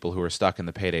effect of people who are stuck in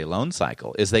the payday loan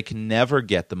cycle is they can never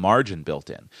get the margin built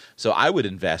in. So I would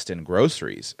invest in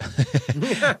groceries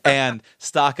and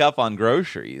stock up on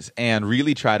groceries and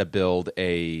really try to build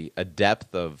a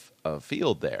depth of a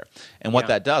field there. And what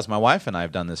that does, my wife and I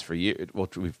have done this for years. Well,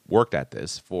 we've worked at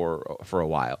this for a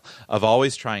while, of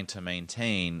always trying to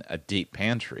maintain a deep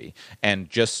pantry and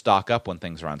just stock up when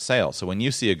things are on sale. So when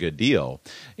you see a good deal,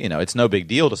 it's no big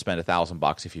deal to spend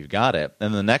 $1,000 if you've got it.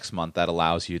 And the next month that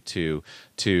allows you to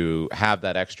have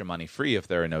that extra money free if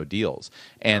there are no deals.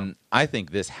 And I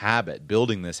think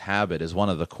building this habit is one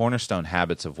of the cornerstone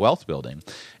habits of wealth building.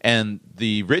 And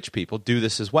the rich people do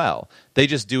this as well. They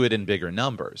just do it in bigger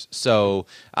numbers. So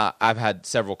I've had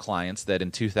several clients that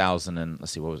in 2000 and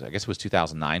let's see, what was it? I guess it was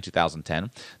 2009,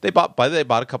 2010. They bought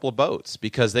a couple of boats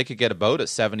because they could get a boat at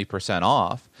 70%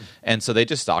 off, and so they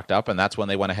just stocked up, and that's when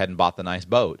they went ahead and bought the nice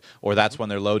boat, or that's when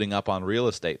they're loading up on real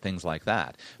estate, things like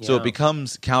that. So it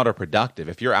becomes counterproductive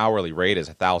if your hourly rate is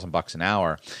 $1,000 an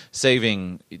hour.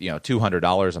 Saving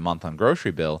 $200 a month on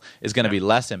grocery bill is going to be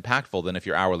less impactful than if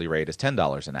your hourly rate is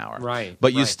 $10 an hour. Right.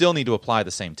 But you still need to apply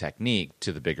the same technique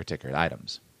to the bigger ticket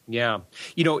items. Yeah.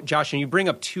 Josh, and you bring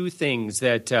up two things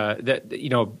that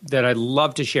I'd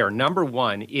love to share. Number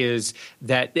one is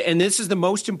that, and this is the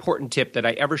most important tip that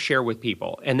I ever share with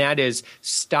people, and that is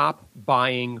stop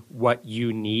buying what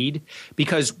you need.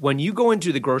 Because when you go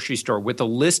into the grocery store with a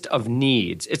list of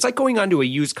needs, it's like going onto a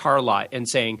used car lot and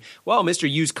saying, well, Mr.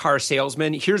 Used Car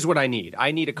Salesman, here's what I need.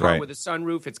 I need a car with a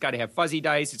sunroof. It's got to have fuzzy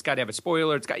dice. It's got to have a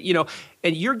spoiler. It's got,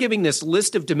 and you're giving this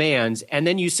list of demands, and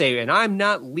then you say, and I'm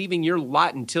not leaving your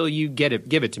lot until you give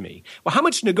it to me. Well, how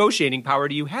much negotiating power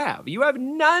do you have? You have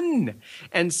none.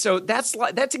 And so that's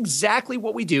exactly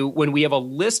what we do when we have a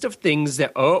list of things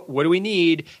that, what do we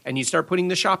need? And you start putting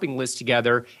the shopping list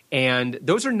together, and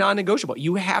those are non-negotiable.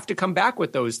 You have to come back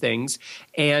with those things.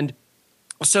 And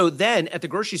so then at the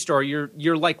grocery store,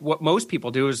 you're like what most people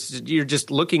do is you're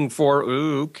just looking for,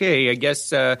 I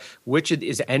guess are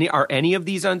any of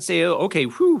these on sale? Okay,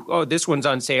 this one's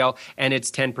on sale and it's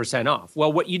 10% off.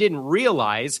 Well, what you didn't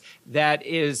realize that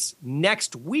is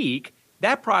next week,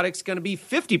 that product's going to be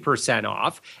 50%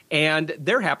 off, and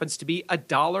there happens to be a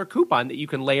 $1 coupon that you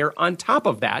can layer on top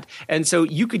of that. And so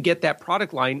you could get that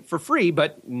product line for free,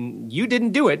 but you didn't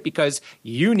do it because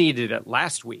you needed it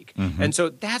last week. Mm-hmm. And so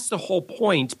that's the whole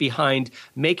point behind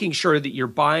making sure that you're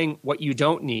buying what you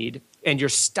don't need and you're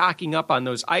stocking up on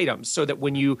those items so that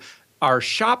when you are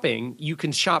shopping, you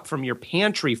can shop from your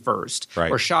pantry first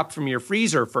or shop from your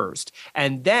freezer first.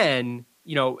 And then,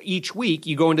 each week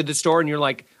you go into the store and you're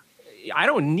like, I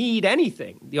don't need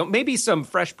anything. Maybe some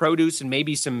fresh produce and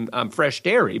maybe some fresh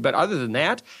dairy, but other than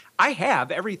that, I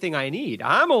have everything I need.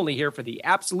 I'm only here for the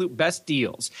absolute best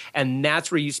deals, and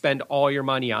that's where you spend all your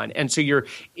money on. And so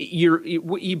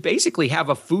you basically have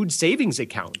a food savings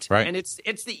account, and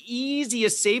it's the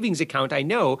easiest savings account I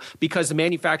know because the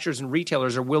manufacturers and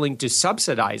retailers are willing to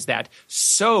subsidize that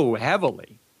so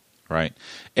heavily. Right,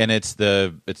 and it's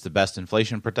the best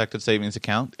inflation protected savings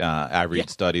account. I read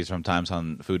studies sometimes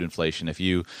on food inflation. If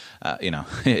you,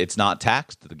 it's not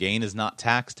taxed. The gain is not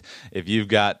taxed. If you've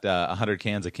got 100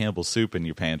 cans of Campbell's soup in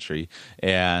your pantry,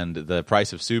 and the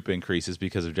price of soup increases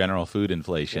because of general food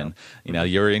inflation,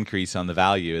 your increase on the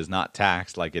value is not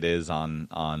taxed like it is on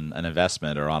an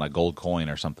investment or on a gold coin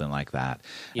or something like that.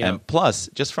 Yeah. And plus,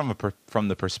 just from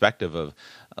the perspective of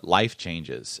life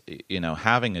changes,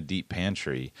 having a deep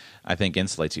pantry, I think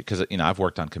insulates you because, I've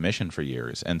worked on commission for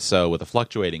years. And so with a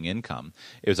fluctuating income,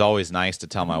 it was always nice to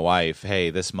tell my wife, hey,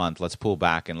 this month, let's pull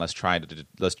back and let's try to,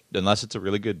 unless it's a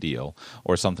really good deal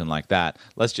or something like that,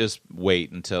 let's just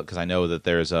wait until, because I know that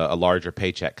there's a larger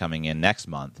paycheck coming in next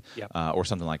month or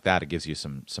something like that. It gives you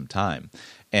some time.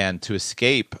 And to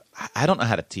escape, I don't know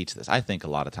how to teach this. I think a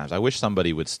lot of times, I wish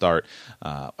somebody would start,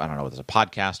 I don't know, whether it's a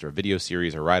podcast or a video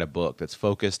series or write a book that's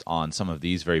focused on some of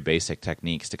these very basic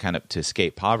techniques to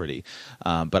escape poverty.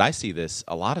 But I see this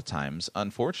a lot of times,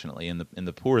 unfortunately, in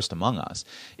the poorest among us,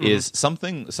 is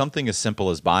something as simple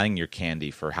as buying your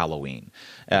candy for Halloween.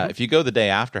 If you go the day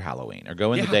after Halloween or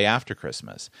go in the day after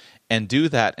Christmas and do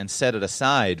that and set it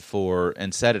aside for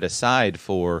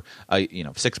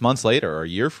 6 months later or a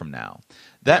year from now,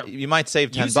 that you might save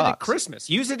 $10. Use it at Christmas.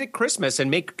 Use it at Christmas and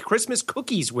make Christmas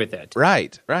cookies with it.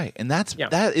 Right. And that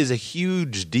is a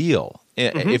huge deal.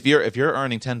 If you're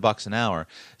earning $10 an hour,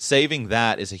 saving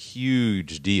that is a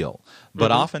huge deal.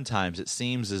 But oftentimes it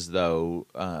seems as though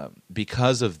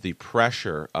because of the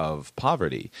pressure of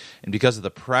poverty and because of the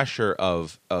pressure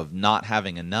of not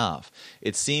having enough,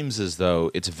 it seems as though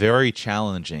it's very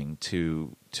challenging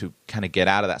to kind of get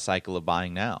out of that cycle of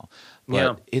buying now.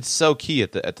 But it's so key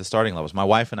at the starting levels. My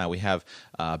wife and I, we have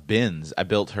bins. I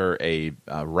built her a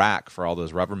rack for all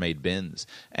those Rubbermaid bins,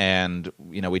 and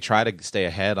we try to stay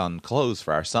ahead on clothes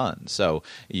for our son. So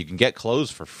you can get clothes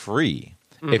for free.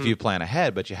 if you plan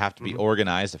ahead, but you have to be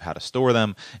organized of how to store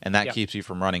them, and that keeps you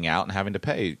from running out and having to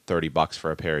pay $30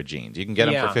 for a pair of jeans. You can get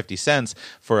them for 50 cents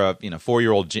for a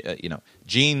 4-year-old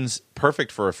jeans,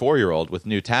 perfect for a 4-year-old with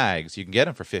new tags. You can get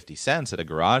them for 50 cents at a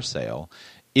garage sale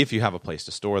if you have a place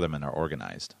to store them and are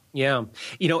organized. Yeah.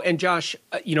 And Josh,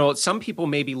 some people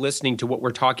may be listening to what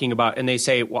we're talking about and they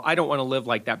say, well, I don't want to live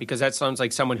like that because that sounds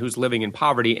like someone who's living in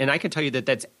poverty. And I can tell you that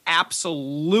that's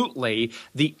absolutely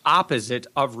the opposite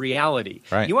of reality.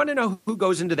 Right. You want to know who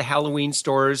goes into the Halloween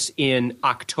stores in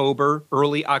October,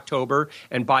 early October,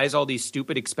 and buys all these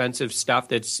stupid expensive stuff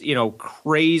that's,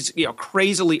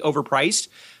 crazily overpriced?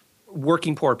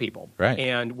 Working poor people, right,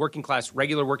 and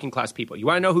regular working class people. You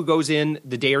want to know who goes in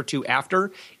the day or two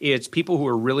after? It's people who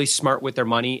are really smart with their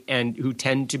money and who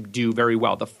tend to do very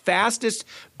well. The fastest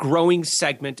growing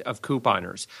segment of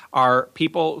couponers are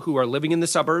people who are living in the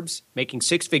suburbs, making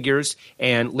six figures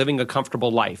and living a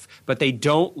comfortable life, but they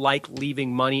don't like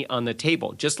leaving money on the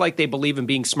table. Just like they believe in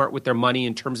being smart with their money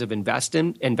in terms of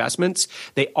investments,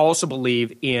 they also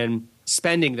believe in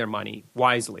spending their money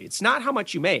wisely. It's not how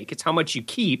much you make, it's how much you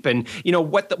keep, and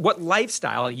what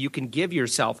lifestyle you can give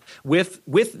yourself with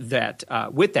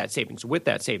that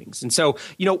savings. And so,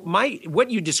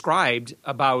 what you described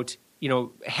about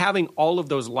having all of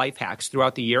those life hacks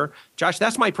throughout the year, Josh,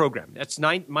 that's my program.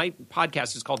 My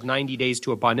podcast is called 90 Days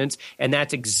to Abundance, and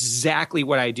that's exactly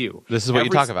what I do. This is what you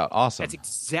talk about. Awesome. That's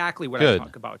exactly what I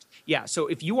talk about. Yeah, so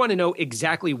if you want to know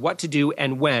exactly what to do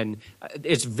and when,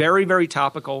 it's very, very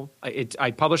topical. I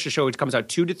publish a show. It comes out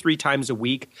 2 to 3 times a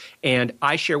week, and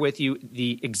I share with you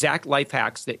the exact life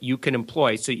hacks that you can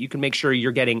employ so you can make sure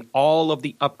you're getting all of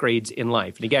the upgrades in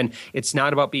life. And again, it's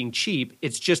not about being cheap.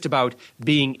 It's just about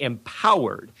being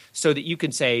empowered so that you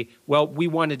can say, well, we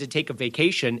wanted to take a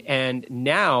vacation, and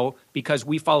now because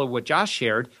we follow what Josh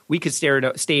shared, we could stay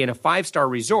in a 5-star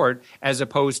resort as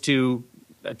opposed to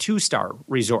a 2-star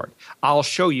resort. I'll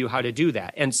show you how to do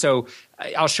that. And so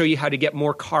I'll show you how to get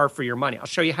more car for your money. I'll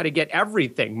show you how to get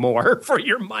everything more for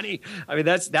your money. I mean,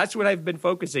 that's what I've been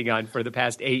focusing on for the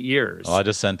past 8 years. Well, I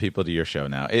just send people to your show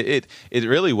now. It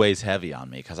really weighs heavy on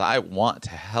me because I want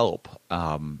to help.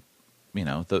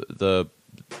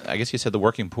 I guess you said the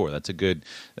working poor. That's a good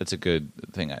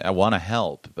thing. I want to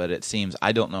help, but it seems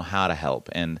I don't know how to help,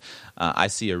 and I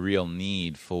see a real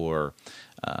need for,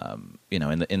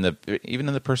 even in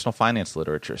the personal finance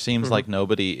literature, seems like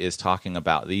nobody is talking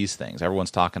about these things.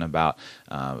 Everyone's talking about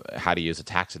how to use a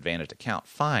tax advantaged account.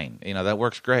 Fine, that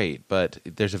works great, but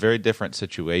there's a very different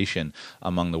situation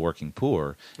among the working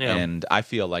poor, and I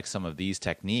feel like some of these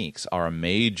techniques are a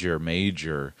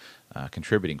major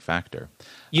contributing factor.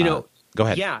 Go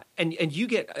ahead. Yeah, and you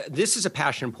get this is a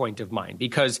passion point of mine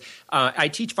because I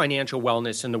teach financial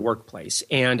wellness in the workplace,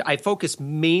 and I focus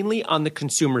mainly on the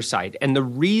consumer side. And the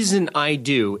reason I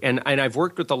do, and I've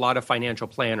worked with a lot of financial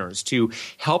planners to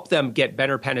help them get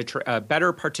better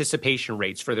participation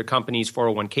rates for their companies,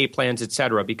 401k plans, et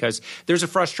cetera, because there's a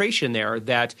frustration there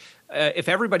that if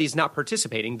everybody's not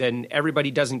participating, then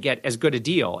everybody doesn't get as good a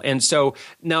deal. And so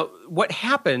now what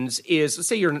happens is,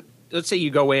 let's say you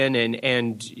go in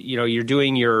and you're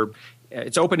doing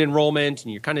it's open enrollment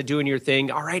and you're kind of doing your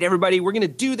thing. All right, everybody, we're going to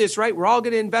do this, right? We're all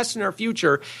going to invest in our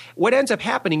future. What ends up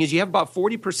happening is you have about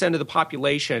 40% of the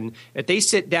population that they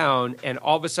sit down and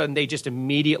all of a sudden they just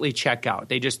immediately check out.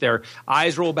 Their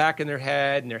eyes roll back in their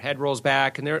head and their head rolls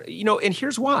back and and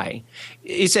here's why.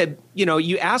 He said,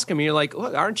 you ask them and you're like,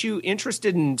 look, aren't you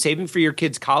interested in saving for your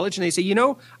kids' college? And they say,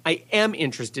 I am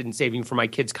interested in saving for my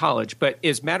kids' college, but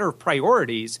as a matter of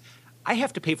priorities, I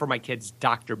have to pay for my kid's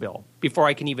doctor bill before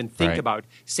I can even think about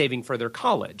saving for their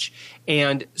college.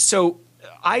 And so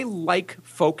I like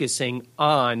focusing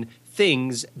on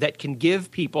things that can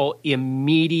give people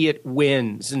immediate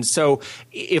wins. And so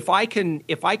if I can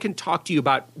talk to you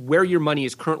about where your money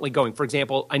is currently going, for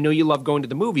example, I know you love going to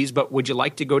the movies, but would you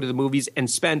like to go to the movies and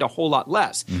spend a whole lot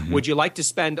less? Mm-hmm. Would you like to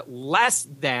spend less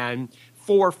than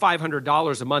 $400 or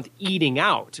 $500 a month eating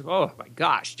out? Oh my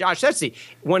gosh, Josh, that's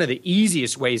one of the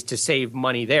easiest ways to save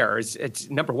money there. It's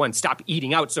number one, stop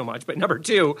eating out so much. But number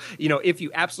two, if you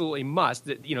absolutely must,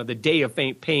 the day of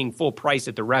paying full price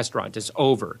at the restaurant is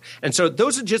over. And so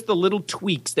those are just the little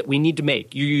tweaks that we need to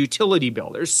make. Your utility bill.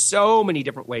 There's so many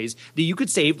different ways that you could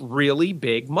save really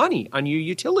big money on your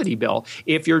utility bill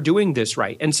if you're doing this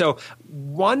right. And so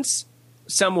once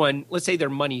someone, let's say they're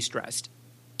money stressed,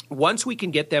 once we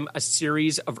can get them a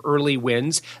series of early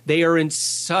wins, they are in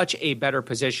such a better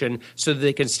position so that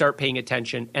they can start paying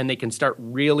attention and they can start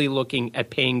really looking at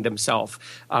paying themselves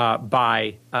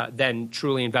by then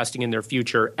truly investing in their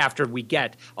future after we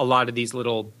get a lot of these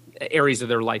little areas of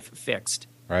their life fixed.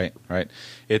 Right, right.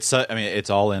 It's I mean, it's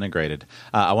all integrated.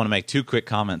 I want to make two quick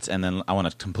comments, and then I want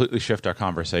to completely shift our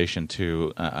conversation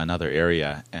to another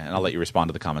area. And I'll let you respond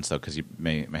to the comments though, because you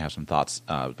may have some thoughts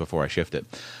before I shift it.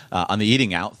 On the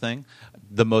eating out thing,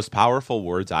 the most powerful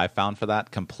words I found for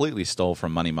that completely stole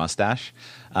from Money Mustache.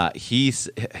 He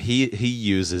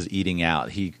uses eating out.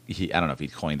 He I don't know if he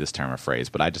coined this term or phrase,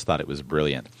 but I just thought it was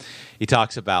brilliant. He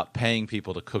talks about paying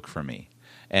people to cook for me.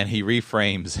 And he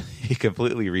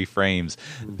completely reframes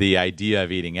the idea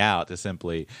of eating out to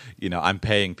simply, I'm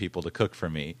paying people to cook for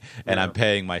me, and I'm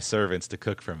paying my servants to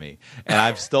cook for me. And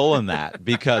I've stolen that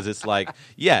because it's like,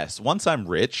 yes, once I'm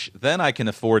rich, then I can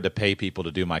afford to pay people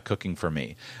to do my cooking for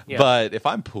me. Yeah. But if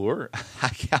I'm poor,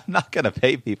 I'm not going to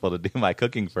pay people to do my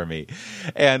cooking for me.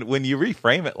 And when you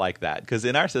reframe it like that, because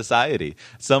in our society,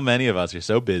 so many of us are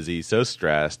so busy, so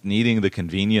stressed, needing the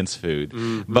convenience food.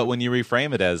 Mm-hmm. But when you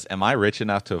reframe it as, am I rich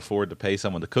enough to afford to pay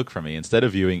someone to cook for me, instead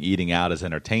of viewing eating out as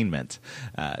entertainment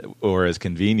or as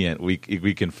convenient, we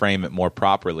can frame it more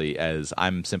properly as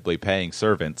I'm simply paying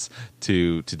servants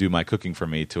to do my cooking for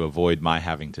me to avoid my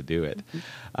having to do it.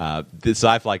 So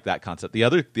I like that concept. The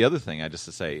other thing I just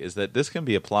to say is that this can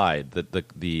be applied.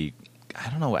 The I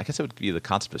don't know, I guess it would be the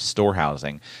concept of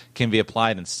storehousing can be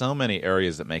applied in so many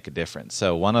areas that make a difference.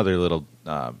 So one other little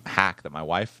hack that my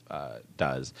wife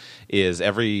does is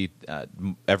every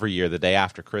year, the day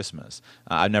after Christmas,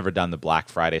 I've never done the Black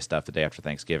Friday stuff the day after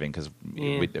Thanksgiving because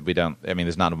we don't, I mean,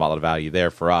 there's not a lot of value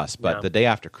there for us. But the day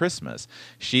after Christmas,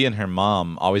 she and her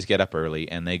mom always get up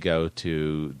early and they go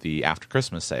to the after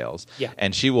Christmas sales. Yeah.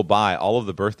 And she will buy all of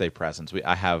the birthday presents.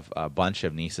 I have a bunch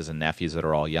of nieces and nephews that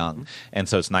are all young. Mm-hmm. And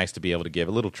so it's nice to be able to give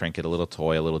a little trinket, a little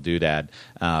toy, a little doodad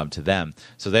to them.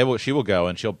 So she will go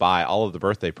and she'll buy all of the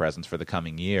birthday presents for the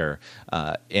coming year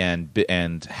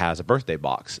and has a birthday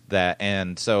box.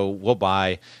 And so we'll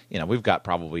buy, we've got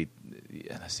probably,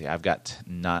 let's see, I've got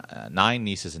 9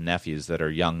 nieces and nephews that are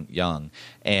young,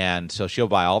 and so she'll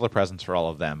buy all the presents for all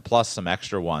of them, plus some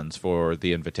extra ones for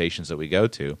the invitations that we go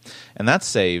to, and that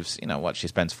saves, she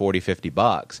spends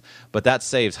 $40-$50, but that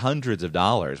saves hundreds of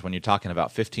dollars when you're talking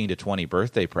about 15 to 20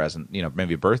 birthday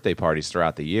maybe birthday parties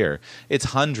throughout the year. It's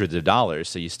hundreds of dollars,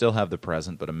 so you still have the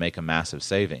present, but make a massive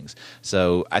savings.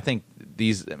 So I think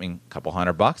a couple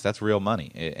 $100, that's real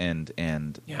money, and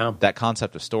that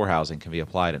concept of storehousing can be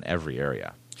applied in every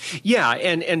area. Yeah,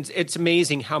 and it's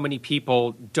amazing how many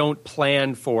people don't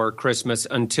plan for Christmas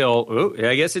until,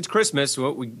 I guess it's Christmas.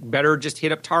 Well, we better just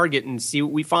hit up Target and see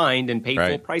what we find and pay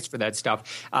full price for that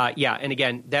stuff. And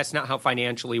again, that's not how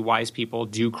financially wise people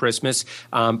do Christmas.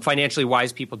 Financially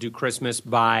wise people do Christmas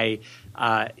by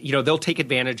they'll take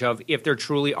advantage of, if there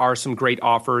truly are some great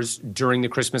offers during the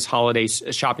Christmas holiday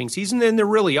shopping season, then there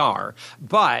really are.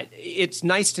 But it's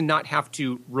nice to not have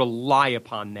to rely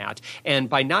upon that. And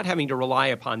by not having to rely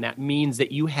upon that means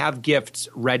that you have gifts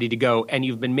ready to go, and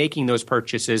you've been making those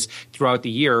purchases throughout the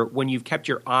year when you've kept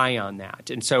your eye on that.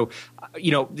 And so,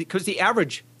 because the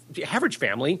average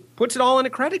family puts it all on a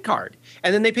credit card,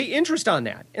 and then they pay interest on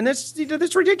that. And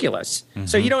that's ridiculous. Mm-hmm.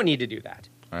 So you don't need to do that.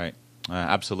 All right.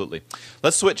 Absolutely.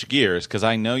 Let's switch gears, because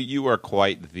I know you are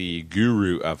quite the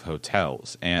guru of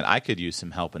hotels, and I could use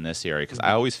some help in this area because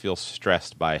I always feel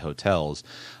stressed by hotels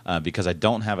because I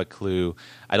don't have a clue.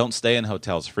 I don't stay in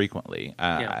hotels frequently.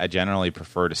 I generally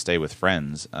prefer to stay with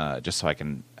friends just so I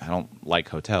don't like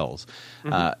hotels.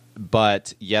 Mm-hmm.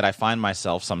 But yet I find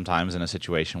myself sometimes in a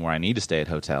situation where I need to stay at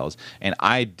hotels, and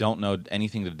I don't know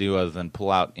anything to do other than pull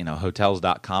out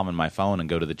hotels.com on my phone and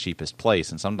go to the cheapest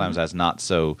place. And sometimes that's not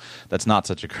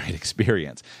such a great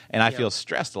experience. And I feel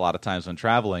stressed a lot of times when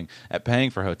traveling at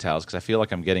paying for hotels because I feel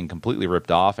like I'm getting completely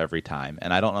ripped off every time,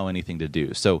 and I don't know anything to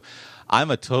do. So I'm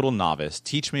a total novice.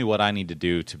 Teach me what I need to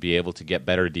do to be able to get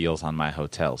better deals on my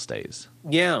hotel stays.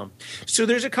 Yeah. So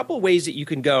there's a couple of ways that you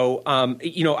can go.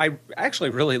 I actually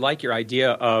really like your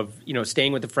idea of,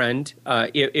 staying with a friend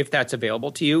if that's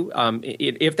available to you.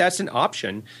 If that's an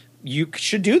option, you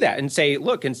should do that and say,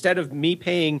 look, instead of me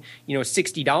paying,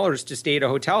 $60 to stay at a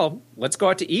hotel, let's go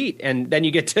out to eat. And then you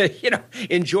get to,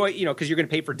 enjoy, because you're going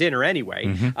to pay for dinner anyway.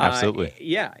 Mm-hmm, absolutely.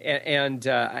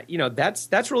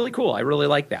 That's really cool. I really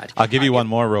like that. I'll give you one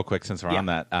more real quick since we're on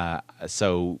that.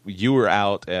 So you were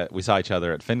out, we saw each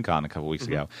other at FinCon a couple weeks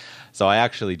ago. So I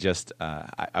actually just,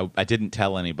 I didn't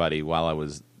tell anybody while I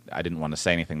was I didn't want to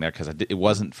say anything there because I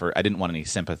didn't want any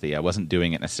sympathy. I wasn't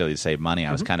doing it necessarily to save money.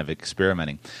 I was kind of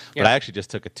experimenting. But I actually just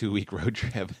took a 2-week road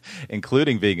trip,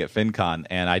 including being at FinCon,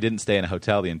 and I didn't stay in a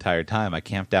hotel the entire time. I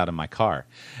camped out in my car,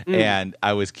 and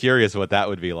I was curious what that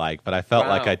would be like. But I felt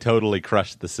like I totally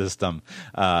crushed the system.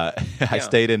 I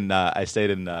stayed in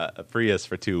a Prius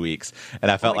for 2 weeks,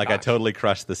 and I felt I totally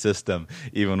crushed the system.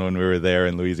 Even when we were there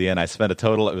in Louisiana, it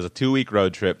was a 2-week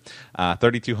road trip,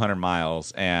 3,200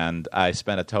 miles, and I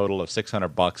spent a total of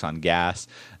 $600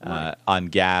 on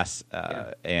gas,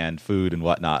 and food and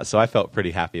whatnot. So I felt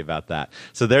pretty happy about that.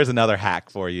 So there's another hack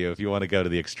for you if you want to go to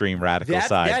the extreme radical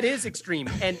side. That is extreme,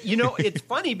 and it's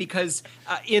funny because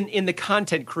in the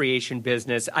content creation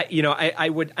business,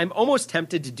 I'm almost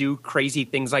tempted to do crazy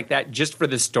things like that just for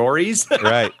the stories.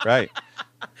 Right.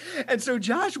 And so,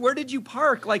 Josh, where did you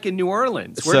park? Like in New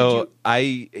Orleans? So it's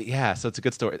a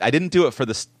good story. I didn't do it for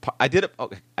this. I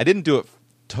didn't do it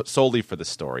solely for the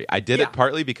story. I did it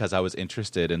partly because I was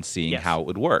interested in seeing how it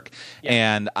would work,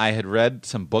 and I had read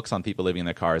some books on people living in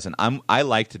their cars, and I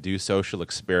like to do social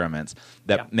experiments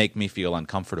that make me feel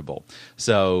uncomfortable.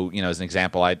 So, as an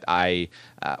example, I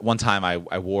one time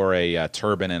I wore a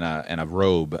turban and a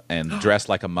robe and dressed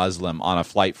like a Muslim on a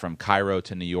flight from Cairo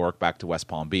to New York back to West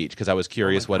Palm Beach because I was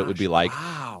curious what it would be like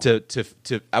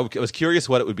I was curious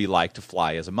what it would be like to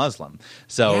fly as a Muslim.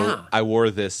 So I wore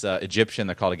this Egyptian,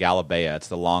 they're called a galabeya. It's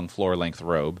the long floor-length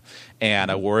robe,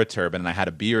 and I wore a turban, and I had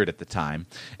a beard at the time,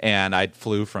 and I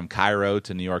flew from Cairo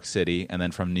to New York City, and then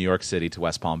from New York City to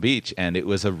West Palm Beach, and it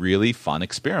was a really fun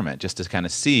experiment just to kind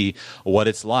of see what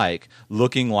it's like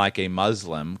looking like a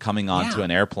Muslim coming onto an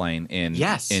airplane in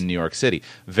New York City.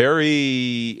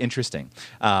 Very interesting.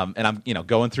 And I'm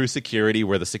going through security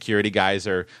where the security guys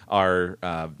are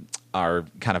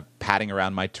kind of patting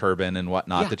around my turban and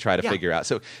whatnot to try to figure out.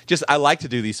 So I like to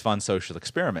do these fun social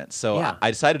experiments. So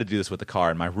I decided to do this with the car,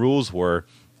 and my rules were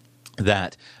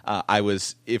that if I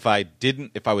was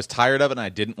tired of it and I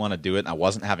didn't want to do it and I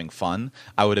wasn't having fun,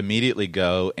 I would immediately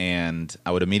go and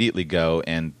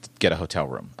get a hotel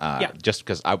room. Just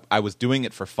because I was doing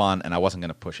it for fun and I wasn't going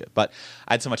to push it. But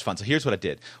I had so much fun. So here's what I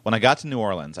did. When I got to New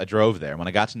Orleans, I drove there. When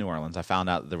I got to New Orleans, I found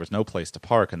out that there was no place to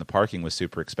park and the parking was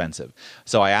super expensive.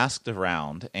 So I asked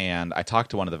around and I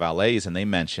talked to one of the valets, and they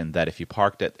mentioned that if you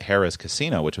parked at Harrah's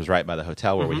Casino, which was right by the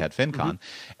hotel where we had FinCon,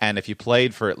 and if you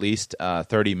played for at least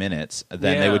 30 minutes,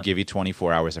 then they would give you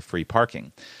 24 hours of free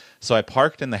parking. So I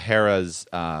parked in the Harrah's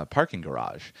parking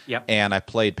garage, and I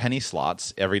played penny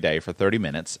slots every day for 30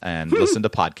 minutes and listened to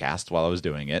podcasts while I was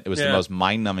doing it. It was the most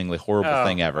mind-numbingly horrible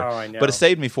thing ever. I know. But it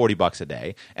saved me $40 a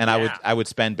day, and I would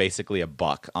spend basically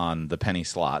 $1 on the penny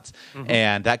slots,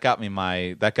 and that got me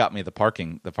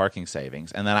the parking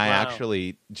savings. And then I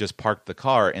actually just parked the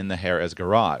car in the Harrah's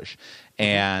garage.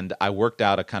 And I worked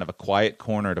out a kind of a quiet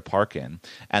corner to park in,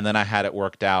 and then I had it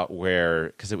worked out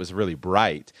because it was really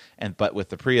bright, but with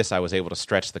the Prius I was able to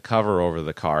stretch the cover over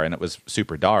the car, and it was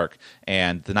super dark.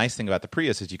 And the nice thing about the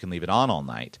Prius is you can leave it on all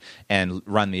night and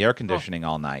run the air conditioning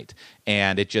all night,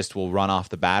 and it just will run off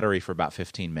the battery for about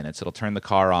 15 minutes. It'll turn the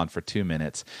car on for 2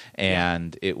 minutes,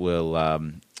 and it'll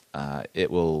run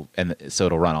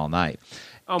all night.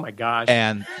 Oh my gosh!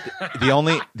 And the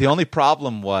only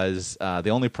problem was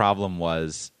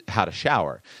how to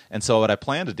shower. And so what I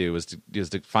planned to do was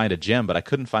to find a gym, but I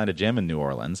couldn't find a gym in New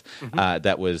Orleans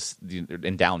that was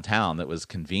in downtown that was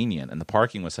convenient, and the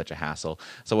parking was such a hassle.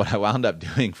 So what I wound up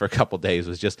doing for a couple days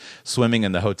was just swimming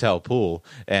in the hotel pool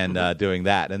and doing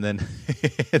that, and then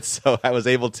so I was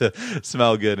able to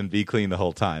smell good and be clean the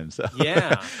whole time. So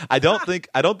I don't think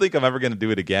I'm ever going to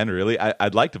do it again. Really,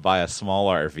 I'd like to buy a small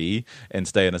RV and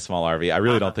stay in a small RV. I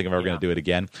really don't think I'm ever going to do it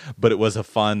again. But it was a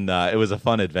fun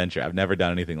adventure. I've never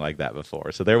done anything like that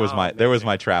before. So there was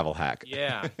my travel hack.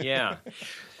 Yeah.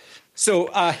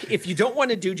 So if you don't want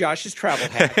to do Josh's travel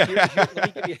hack, here,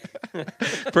 let me give you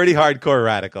pretty hardcore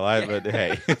radical. But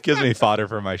hey, it gives me fodder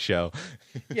for my show.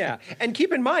 Yeah, and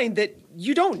keep in mind that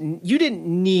you didn't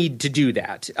need to do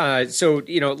that. So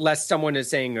lest someone is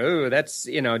saying, "Oh, that's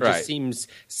just seems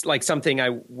like something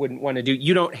I wouldn't want to do."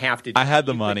 You don't have to. I had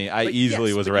the money. I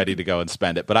easily was ready to go and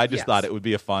spend it, but I just thought it would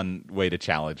be a fun way to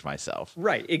challenge myself.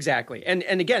 Right, exactly.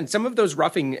 And again, some of those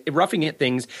roughing it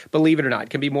things, believe it or not,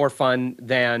 can be more fun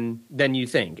than you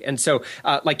think. And so,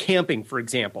 like camping, for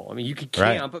example. I mean, you could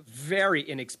camp very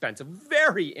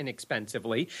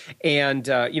inexpensively, and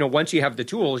once you have the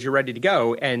tools, you're ready to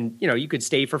go, and you could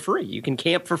stay for free. You can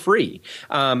camp for free.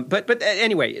 But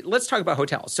anyway, let's talk about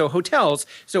hotels. So hotels.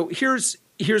 So here's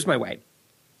my way.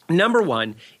 Number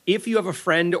one if you have a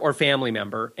friend or family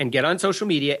member, and get on social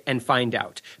media and find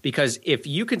out. Because if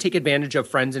you can take advantage of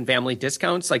friends and family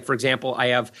discounts, like, for example, I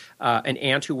have an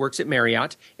aunt who works at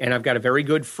Marriott, and I've got a very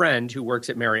good friend who works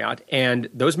at Marriott, and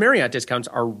those Marriott discounts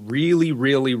are really,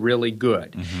 really, really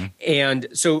good. And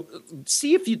so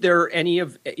see if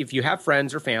if you have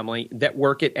friends or family that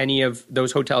work at any of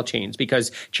those hotel chains,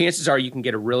 because chances are you can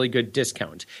get a really good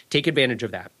discount. Take advantage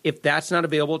of that. If that's not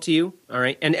available to you, all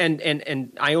right,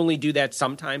 and I only do that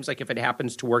sometimes, like if it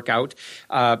happens to work out.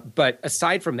 But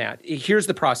aside from that, here's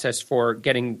the process for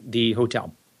getting the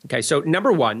hotel. Okay, so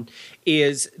number one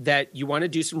is that you want to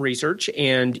do some research,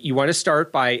 and you want to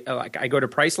start by I go to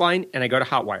Priceline and I go to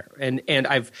Hotwire, and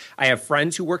I have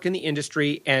friends who work in the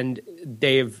industry, and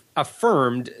they've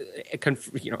affirmed,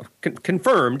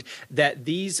 confirmed that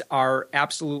these are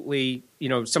absolutely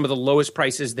some of the lowest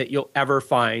prices that you'll ever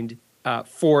find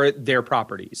for their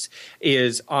properties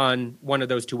is on one of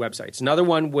those two websites. Another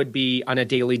one would be on a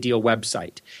Daily Deal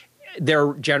website. There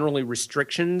are generally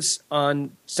restrictions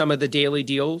on some of the daily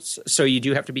deals, so you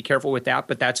do have to be careful with that,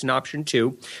 but that's an option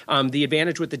too. The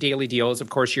advantage with the daily deal is, of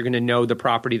course, you're going to know the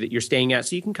property that you're staying at,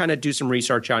 so you can kind of do some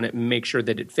research on it and make sure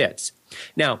that it fits.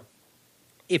 Now,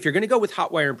 if you're going to go with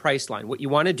Hotwire and Priceline, what you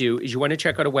want to do is you want to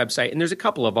check out a website, and there's a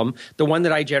couple of them. The one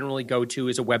that I generally go to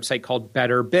is a website called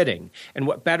Better Bidding. And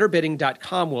what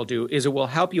betterbidding.com will do is it will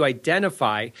help you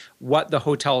identify what the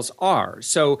hotels are.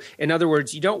 So, in other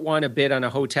words, you don't want to bid on a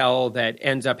hotel that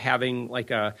ends up having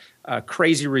like a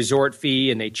crazy resort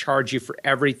fee, and they charge you for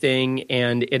everything,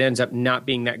 and it ends up not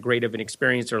being that great of an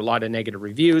experience, or a lot of negative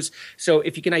reviews. So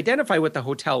if you can identify what the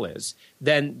hotel is,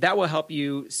 then that will help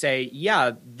you say,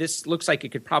 yeah, this looks like it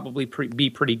could probably be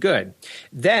pretty good.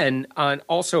 Then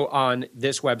also on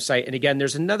this website, and again,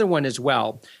 there's another one as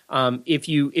well. If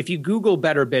you Google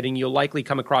Better Bidding, you'll likely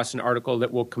come across an article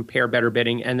that will compare Better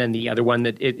Bidding and then the other one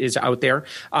that is out there.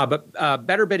 But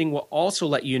Better Bidding will also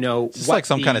let you know it's like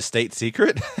some kind of state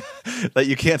secret that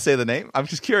you can't say the name. I'm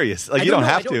just curious. Like you don't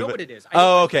have to. I don't know what it is.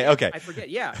 Okay. I forget.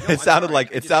 Yeah. No, it sounded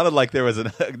like there was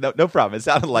no problem. It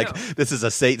sounded like this is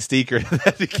a state secret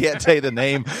that you can't say the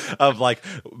name of, like,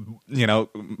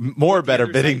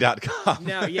 morebetterbidding.com.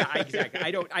 No, yeah, exactly.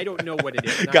 I don't know what it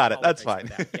is. Got it. That's fine.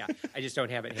 That. Yeah, I just don't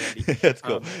have it handy. That's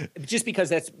cool. Just because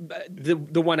that's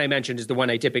the one I mentioned is the one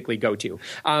I typically go to.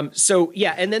 So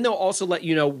yeah, and then they'll also let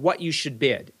you know what you should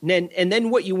bid. And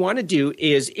then what you want to do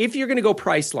is, if you're going to go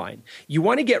Priceline, you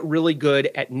want to get really good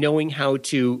at knowing how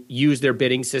to use their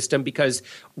bidding system, because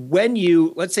when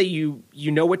let's say you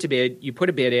know what to bid, you put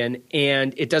a bid in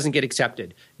and it doesn't get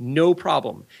accepted, no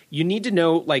problem. You need to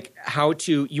know like how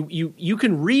to you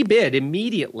can rebid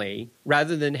immediately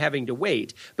rather than having to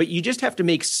wait, but you just have to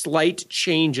make slight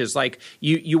changes. Like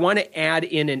you want to add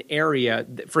in an area,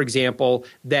 for example,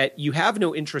 that you have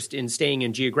no interest in staying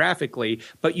in geographically,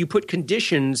 but you put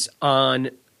conditions on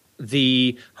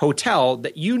the hotel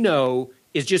that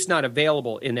is just not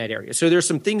available in that area. So there's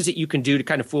some things that you can do to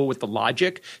kind of fool with the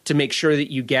logic to make sure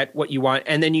that you get what you want,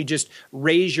 and then you just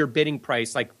raise your bidding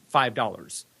price like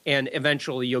 $5. And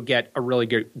eventually you'll get a really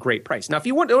great price. Now, if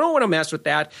you don't want to mess with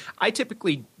that, I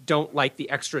typically don't like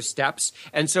the extra steps.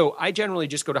 And so I generally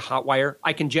just go to Hotwire.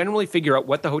 I can generally figure out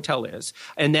what the hotel is.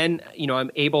 And then,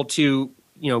 I'm able to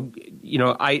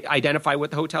I identify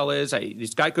what the hotel is.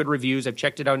 It's got good reviews. I've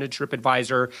checked it out on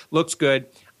TripAdvisor. Looks good.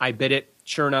 I bid it.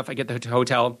 Sure enough, I get the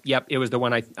hotel. Yep, it was the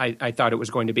one I thought it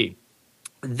was going to be.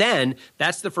 Then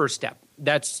that's the first step.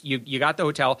 That's you got the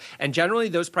hotel, and generally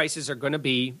those prices are going to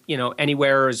be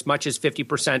anywhere as much as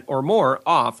 50% or more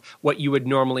off what you would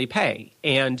normally pay.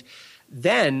 And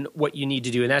then what you need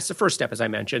to do, and that's the first step, as I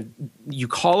mentioned, you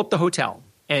call up the hotel,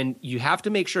 and you have to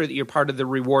make sure that you're part of the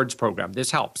rewards program. This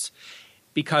helps.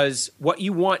 Because what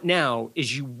you want now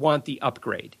is you want the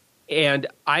upgrade. And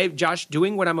Josh,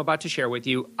 doing what I'm about to share with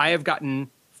you, I have gotten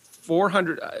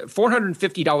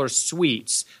 $450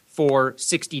 suites for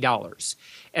 $60.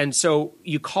 And so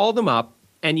you call them up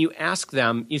and you ask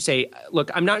them, you say,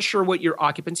 look, I'm not sure what your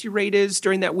occupancy rate is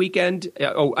during that weekend.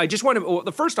 I just want to,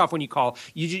 the first off, when you call,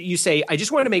 you say, I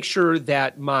just want to make sure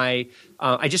that I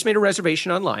just made a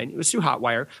reservation online. It was through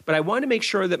Hotwire, but I want to make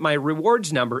sure that my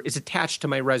rewards number is attached to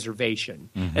my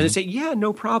reservation. Mm-hmm. And they say, yeah,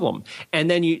 no problem.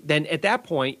 And then at that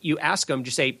point, you ask them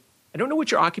to say, I don't know what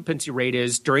your occupancy rate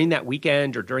is during that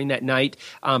weekend or during that night,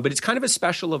 but it's kind of a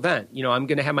special event. I'm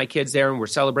going to have my kids there and we're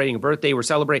celebrating a birthday.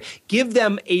 Give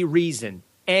them a reason.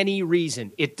 Any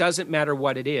reason. It doesn't matter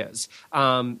what it is.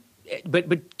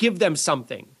 But give them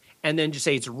something. and then just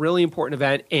say it's a really important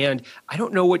event. And I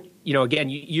don't know what, again,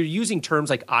 you're using terms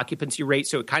like occupancy rate,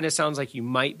 so it kind of sounds like you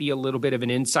might be a little bit of an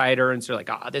insider, and so like,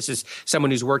 this is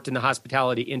someone who's worked in the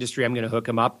hospitality industry, I'm going to hook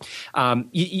him up.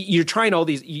 You're trying all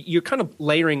these, you're kind of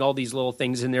layering all these little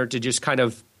things in there to just kind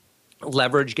of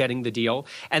leverage getting the deal.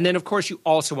 And then, of course, you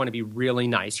also want to be really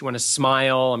nice. You want to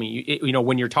smile. I mean,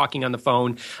 when you're talking on the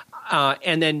phone.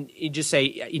 And then you just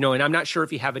say, and I'm not sure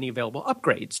if you have any available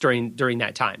upgrades during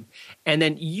that time. And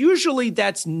then usually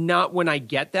that's not when I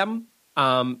get them.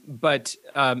 But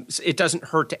it doesn't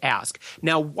hurt to ask.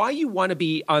 Now, why you want to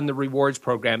be on the rewards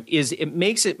program is it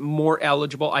makes it more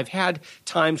eligible. I've had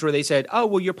times where they said, oh,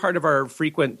 well, you're part of our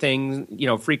frequent thing,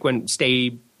 frequent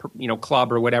stay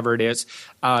club or whatever it is,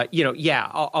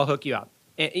 I'll hook you up.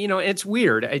 It's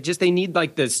weird. They need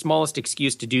like the smallest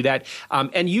excuse to do that.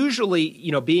 And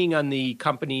usually, being on the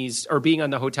company's or being on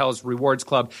the hotel's rewards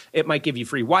club, it might give you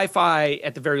free Wi-Fi.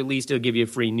 At the very least, it'll give you a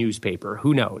free newspaper.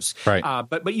 Who knows? Right.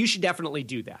 But you should definitely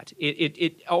do that.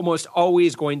 It almost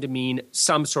always going to mean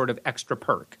some sort of extra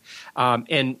perk.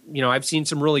 And I've seen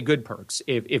some really good perks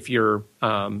if you're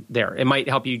there. It might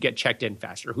help you get checked in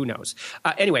faster. Who knows?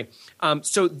 Anyway,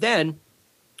 so then,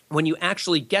 when you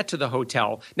actually get to the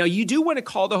hotel, now you do want to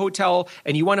call the hotel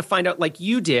and you want to find out, like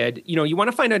you did, you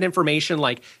want to find out information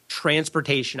like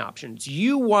transportation options.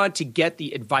 You want to get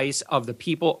the advice of the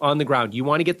people on the ground. You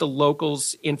want to get the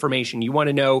locals' information. You want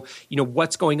to know,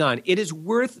 what's going on. It is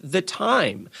worth the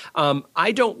time.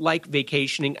 I don't like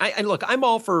vacationing. Look, I'm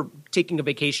all for taking a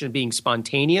vacation and being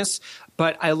spontaneous,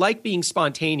 but I like being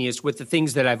spontaneous with the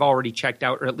things that I've already checked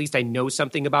out, or at least I know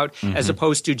something about, as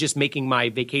opposed to just making my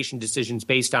vacation decisions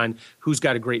based on who's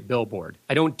got a great billboard.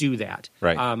 I don't do that.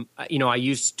 Right. I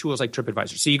use tools like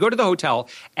TripAdvisor. So you go to the hotel,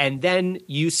 and then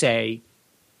you say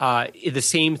the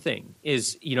same thing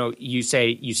is, you say,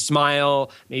 you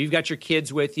smile, maybe you've got your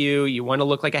kids with you, you want to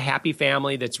look like a happy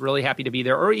family that's really happy to be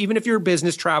there. Or even if you're a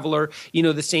business traveler,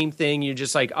 the same thing. You're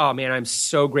just like, oh man, I'm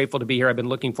so grateful to be here. I've been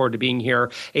looking forward to being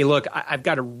here. Hey, look, I've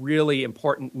got a really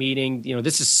important meeting.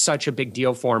 This is such a big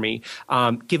deal for me.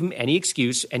 Give them any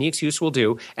excuse will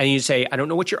do. And you say, I don't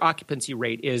know what your occupancy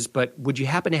rate is, but would you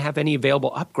happen to have any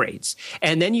available upgrades?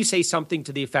 And then you say something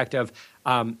to the effect of,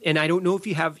 and I don't know if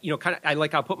you have,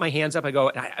 I'll put my hands up. I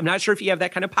go, I'm not sure if you have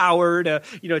that kind of power to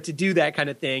do that kind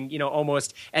of thing,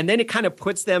 almost. And then it kind of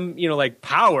puts them, like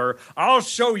power. I'll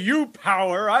show you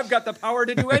power. I've got the power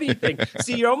to do anything.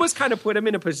 So you almost kind of put them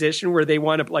in a position where they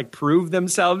want to like prove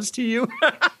themselves to you.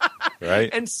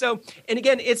 Right. And so, and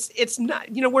again, it's not,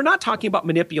 we're not talking about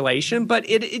manipulation, but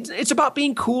it's about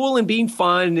being cool and being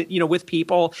fun, with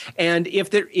people. And if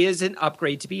there is an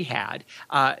upgrade to be had,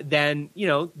 then,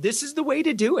 this is the way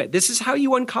to do it. This is how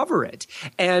you uncover it.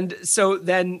 And so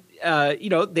then,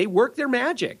 they work their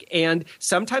magic. And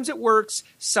sometimes it works.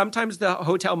 Sometimes the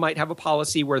hotel might have a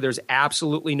policy where there's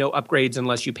absolutely no upgrades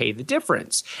unless you pay the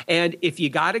difference. And if you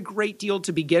got a great deal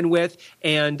to begin with,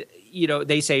 and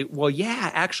they say, well,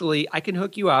 yeah, actually, I can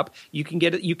hook you up. You can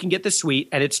get the suite,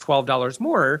 and it's $12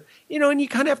 more. And you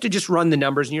kind of have to just run the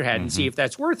numbers in your head and see if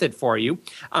that's worth it for you.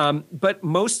 But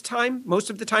most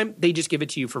of the time, they just give it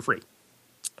to you for free.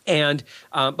 And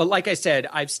but like I said,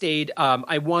 I've stayed.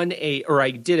 I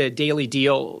did a daily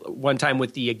deal one time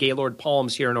with the Gaylord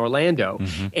Palms here in Orlando,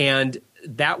 and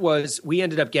we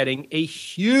ended up getting a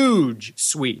huge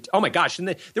suite. Oh my gosh. And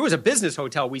there was a business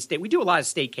hotel we stayed. We do a lot of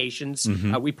staycations.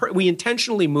 We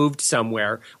intentionally moved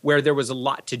somewhere where there was a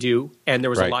lot to do and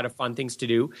there was a lot of fun things to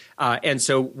do. And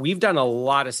so we've done a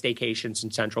lot of staycations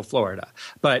in Central Florida.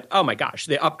 But oh my gosh,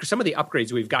 some of the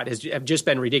upgrades we've got have just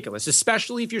been ridiculous,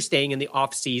 especially if you're staying in the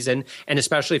off season and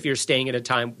especially if you're staying at a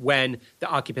time when the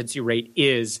occupancy rate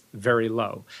is very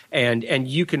low. And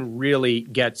you can really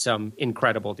get some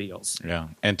incredible deals. Yeah,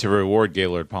 and to reward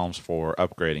Gaylord Palms for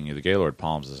upgrading you, the Gaylord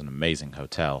Palms is an amazing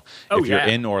hotel. Oh, if you're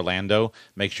in Orlando,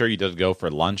 make sure you just go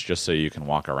for lunch just so you can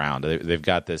walk around. They've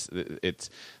got this.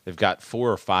 They've got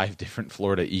 4 or 5 different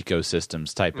Florida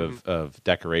ecosystems type of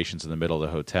decorations in the middle of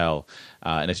the hotel,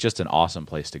 and it's just an awesome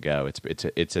place to go.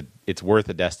 It's worth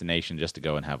a destination just to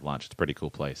go and have lunch. It's a pretty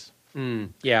cool place.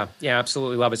 Yeah,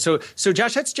 absolutely love it. So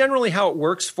Josh, that's generally how it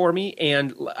works for me.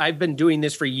 And I've been doing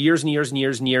this for years and years and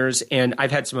years and years, and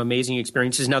I've had some amazing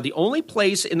experiences. Now, the only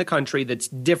place in the country that's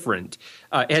different,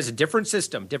 it has a different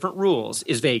system, different rules,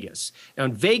 is Vegas. Now,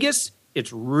 in Vegas,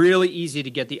 it's really easy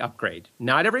to get the upgrade.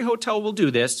 Not every hotel will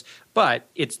do this, but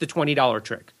it's the $20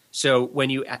 trick. So when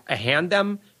you hand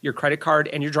them your credit card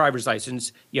and your driver's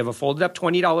license, you have a folded up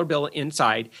 $20 bill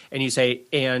inside, and you say,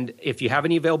 and if you have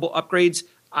any available upgrades,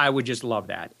 I would just love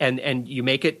that. And you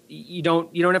make it, you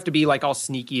don't have to be like all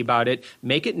sneaky about it.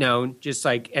 Make it known, just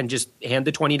hand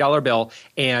the $20 bill.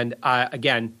 And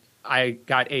again, I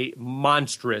got a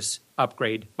monstrous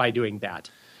upgrade by doing that.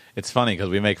 It's funny because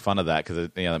we make fun of that because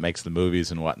it makes the movies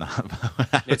and whatnot.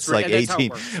 It's like that's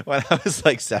 18 when I was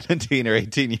like 17 or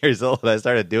 18 years old. I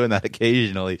started doing that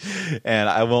occasionally, and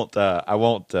I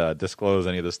won't disclose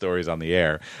any of the stories on the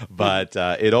air. But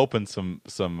it opened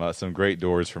some great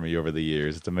doors for me over the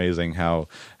years. It's amazing how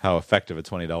effective a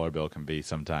 $20 bill can be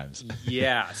sometimes.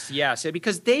 Yes,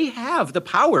 because they have the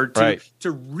power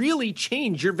to really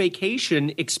change your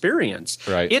vacation experience.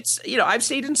 Right. It's I've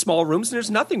stayed in small rooms, and there's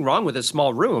nothing wrong with a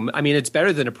small room. I mean, it's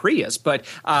better than a Prius, but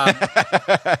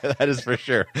that is for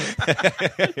sure.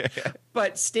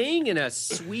 But staying in a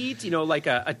suite, like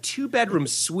a 2-bedroom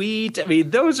suite, I mean,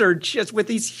 those are just with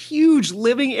these huge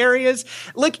living areas.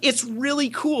 Look, it's really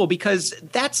cool because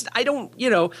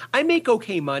I make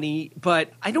okay money, but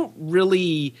I don't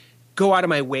really go out of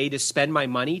my way to spend my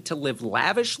money to live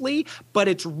lavishly, but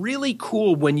it's really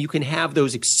cool when you can have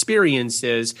those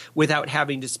experiences without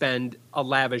having to spend a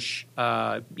lavish,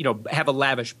 have a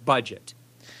lavish budget.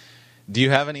 Do you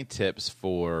have any tips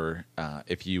for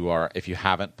if you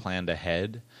haven't planned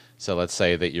ahead? So let's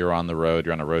say that you're on the road,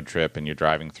 you're on a road trip, and you're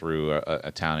driving through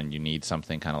a town, and you need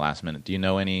something kind of last minute. Do you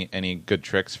know any good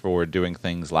tricks for doing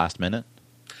things last minute?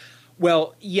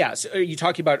 Well, yes. Are you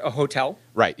talking about a hotel?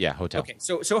 Right. Yeah. Hotel. Okay.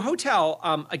 So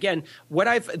hotel. Again,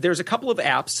 there's a couple of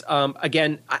apps.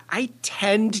 Again, I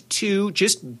tend to,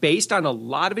 just based on a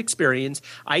lot of experience,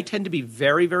 I tend to be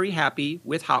very, very happy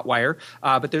with Hotwire.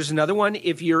 But there's another one.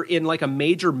 If you're in like a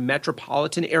major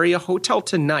metropolitan area, Hotel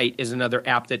Tonight is another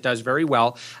app that does very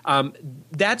well.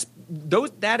 That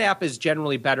app is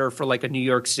generally better for like a New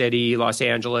York City, Los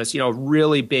Angeles,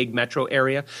 really big metro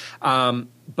area.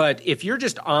 But if you're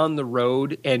just on the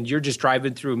road and you're just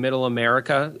driving through middle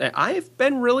America, I've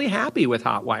been really happy with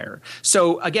Hotwire.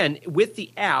 So again, with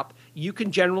the app, you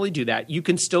can generally do that. You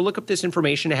can still look up this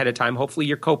information ahead of time. Hopefully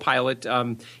your co-pilot,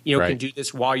 can do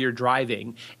this while you're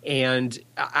driving. And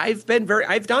I've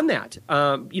done that,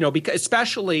 because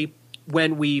especially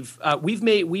when we've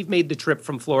made the trip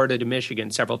from Florida to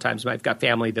Michigan several times. I've got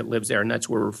family that lives there, and that's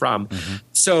where we're from. Mm-hmm.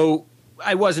 So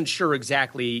I wasn't sure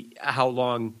exactly how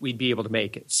long we'd be able to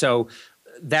make it. So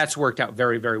that's worked out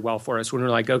very, very well for us when we're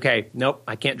like, okay, nope,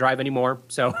 I can't drive anymore.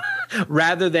 So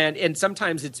rather than – and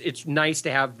sometimes it's nice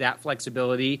to have that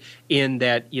flexibility in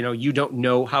that, you don't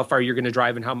know how far you're going to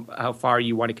drive and how far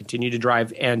you want to continue to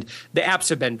drive. And the apps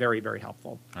have been very, very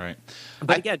helpful. All right.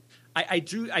 But again – I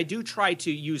do try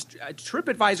to use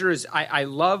TripAdvisor. I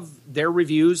love their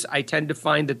reviews. I tend to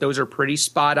find that those are pretty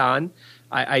spot on.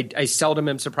 I seldom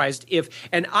am surprised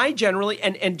and I generally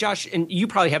and Josh, and you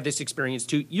probably have this experience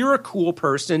too. You're a cool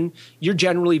person. You're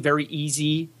generally very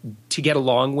easy to get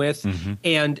along with, mm-hmm.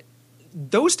 and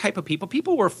those type of people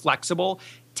who are flexible,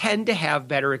 tend to have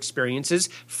better experiences.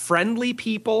 Friendly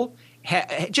people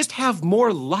just have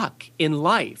more luck in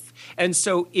life. And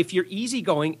so if you're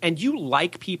easygoing and you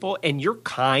like people and you're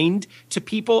kind to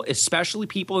people, especially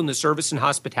people in the service and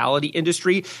hospitality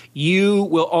industry, you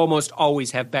will almost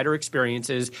always have better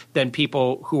experiences than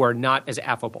people who are not as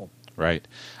affable. Right.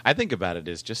 I think about it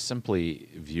as just simply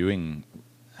viewing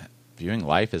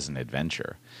life as an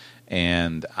adventure.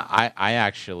 And I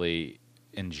actually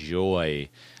enjoy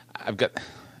 – I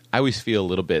always feel a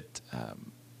little bit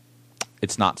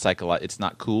it's not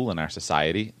cool in our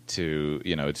society to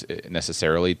it's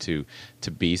necessarily to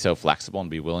be so flexible and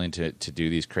be willing to do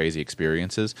these crazy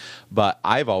experiences. But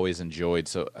I've always enjoyed,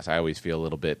 so I always feel a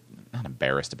little bit not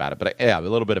embarrassed about it, but a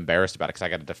little bit embarrassed about it because I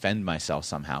got to defend myself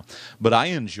somehow. But I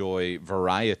enjoy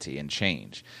variety and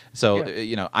change. So,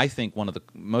 I think one of the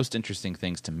most interesting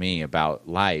things to me about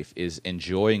life is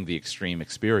enjoying the extreme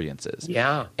experiences.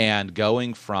 Yeah. And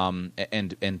going from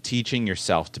and teaching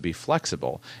yourself to be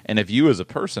flexible. And if you as a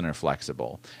person are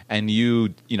flexible and you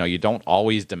don't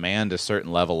always demand a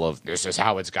certain level of this is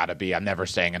how it's got to be, I'm never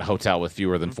staying in a hotel with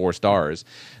fewer than 4 stars,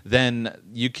 then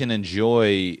you can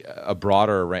enjoy a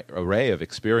broader array of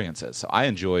experiences. So I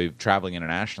enjoy traveling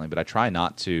internationally, but I try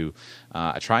not to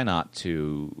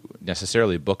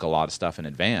necessarily book a lot of stuff in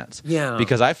advance. Yeah.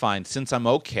 Because I find since I'm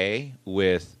okay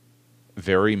with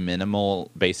very minimal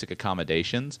basic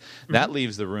accommodations, mm-hmm. that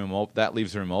leaves room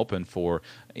open for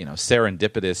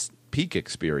serendipitous peak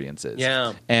experiences.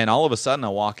 Yeah. And all of a sudden I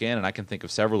walk in and I can think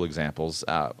of several examples.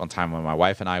 One time when my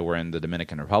wife and I were in the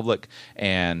Dominican Republic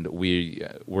and we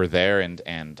were there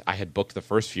and I had booked the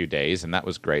first few days and that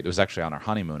was great. It was actually on our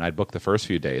honeymoon. I'd booked the first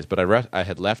few days, but I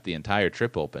had left the entire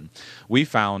trip open. We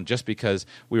found just because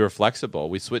we were flexible,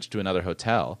 we switched to another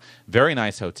hotel. Very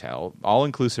nice hotel,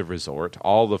 all-inclusive resort,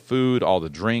 all the food, all the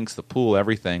drinks, the pool,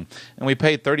 everything. And we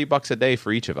paid $30 a day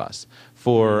for each of us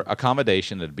for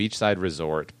accommodation at a beachside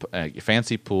resort,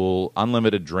 fancy pool,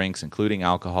 unlimited drinks, including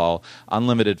alcohol,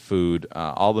 unlimited food,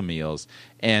 all the meals.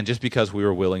 And just because we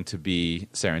were willing to be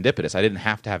serendipitous, I didn't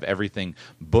have to have everything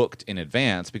booked in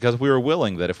advance because we were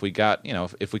willing that if we got,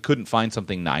 if we couldn't find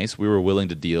something nice, we were willing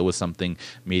to deal with something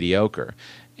mediocre.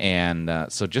 And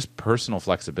so, just personal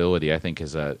flexibility, I think,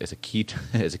 is a key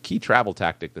travel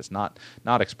tactic that's not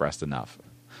expressed enough.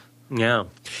 Yeah.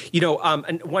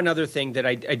 And one other thing that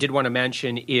I did want to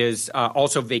mention is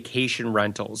also vacation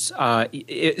rentals.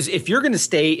 If you're going to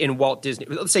stay in Walt Disney,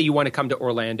 let's say you want to come to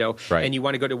Orlando and you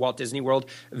want to go to Walt Disney World,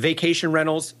 vacation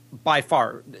rentals, by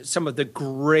far, some of the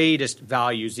greatest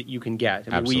values that you can get.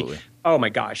 Absolutely. Oh, my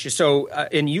gosh. So,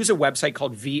 and use a website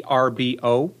called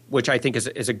VRBO, which I think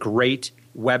is a great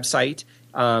website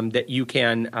that you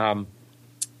can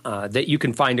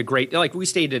find a great, like we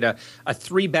stayed at a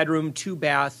 3-bedroom,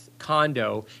 2-bath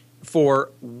condo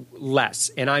for less,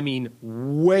 and I mean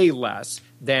way less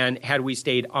than had we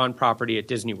stayed on property at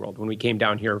Disney World when we came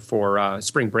down here for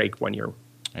spring break one year.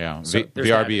 Yeah, so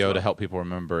VRBO, to help people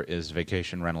remember, is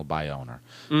Vacation Rental by Owner.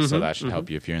 So that should help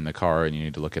you if you're in the car and you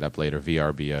need to look it up later.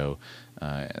 VRBO,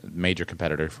 major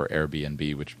competitor for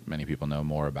Airbnb, which many people know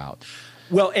more about.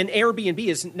 Well, and Airbnb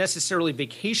isn't necessarily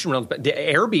vacation rentals, but the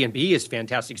Airbnb is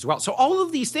fantastic as well. So all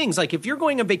of these things, like if you're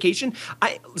going on vacation,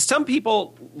 some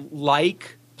people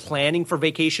like planning for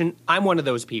vacation. I'm one of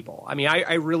those people. I mean,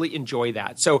 I really enjoy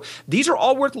that. So these are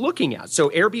all worth looking at. So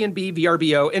Airbnb,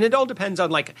 VRBO, and it all depends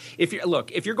on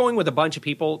if you're going with a bunch of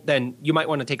people, then you might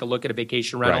want to take a look at a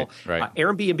vacation rental. Right.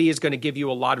 Airbnb is going to give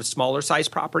you a lot of smaller size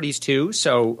properties too.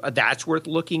 So that's worth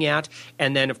looking at.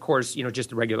 And then of course,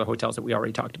 just the regular hotels that we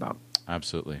already talked about.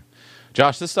 Absolutely.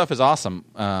 Josh, this stuff is awesome.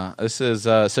 This is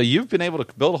so you've been able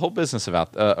to build a whole business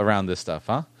around this stuff,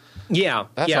 huh? Yeah,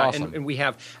 that's awesome. And we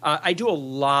have. I do a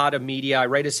lot of media. I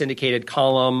write a syndicated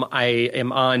column. I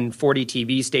am on 40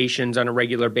 TV stations on a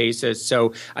regular basis.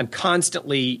 So I'm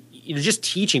constantly just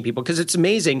teaching people because it's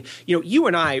amazing. You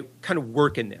and I kind of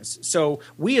work in this. So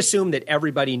we assume that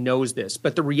everybody knows this,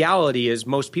 but the reality is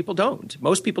most people don't.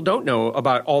 Most people don't know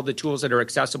about all the tools that are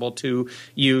accessible to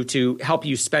you to help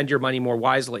you spend your money more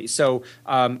wisely. So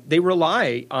they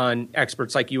rely on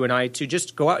experts like you and I to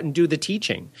just go out and do the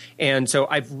teaching. And so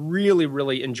I've really,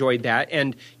 really enjoyed that.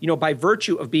 And, by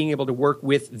virtue of being able to work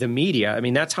with the media, I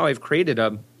mean, that's how I've created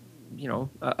a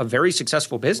very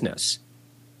successful business.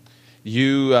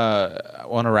 You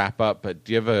want to wrap up, but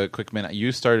do you have a quick minute?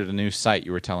 You started a new site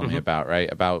you were telling me about,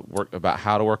 right? About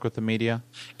how to work with the media?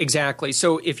 Exactly.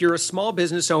 So if you're a small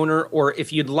business owner or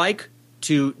if you'd like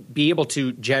to be able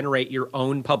to generate your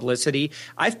own publicity,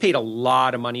 I've paid a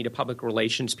lot of money to public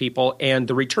relations people, and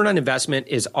the return on investment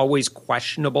is always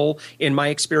questionable in my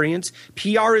experience.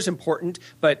 PR is important,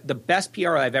 but the best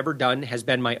PR I've ever done has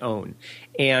been my own.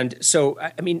 And so,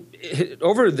 I mean,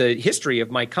 over the history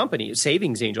of my company,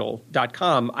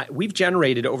 savingsangel.com, we've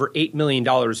generated over $8 million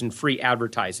in free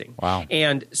advertising. Wow.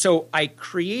 And so I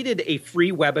created a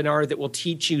free webinar that will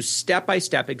teach you step by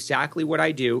step exactly what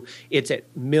I do. It's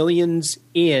at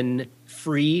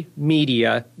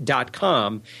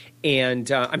millionsinfreemedia.com.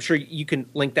 And I'm sure you can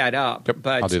link that up. Yep,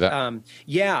 but I'll do that.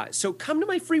 So come to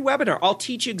my free webinar. I'll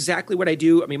teach you exactly what I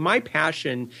do. I mean, my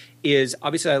passion is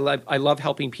obviously I love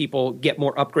helping people get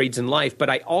more upgrades in life,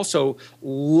 but I also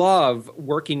love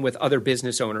working with other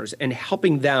business owners and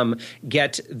helping them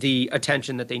get the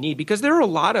attention that they need. Because there are a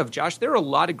lot of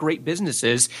great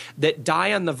businesses that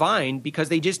die on the vine because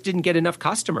they just didn't get enough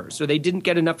customers or they didn't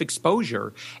get enough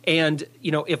exposure. And,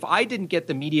 if I didn't get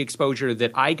the media exposure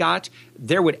that I got,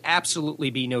 there would absolutely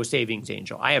be no Savings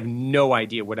Angel. I have no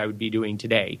idea what I would be doing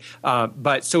today.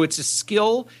 But so it's a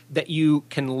skill that you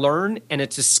can learn, and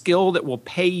it's a skill that will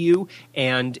pay you,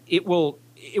 and it will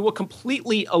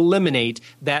completely eliminate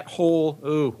that whole,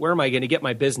 where am I going to get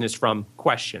my business from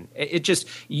question.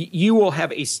 You will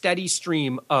have a steady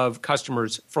stream of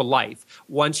customers for life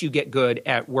once you get good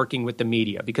at working with the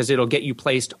media, because it'll get you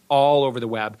placed all over the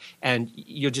web, and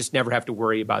you'll just never have to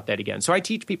worry about that again. So I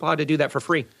teach people how to do that for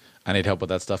free. I need help with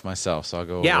that stuff myself, so I'll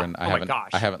go over and I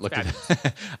haven't looked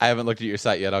at I haven't looked at your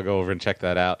site yet. I'll go over and check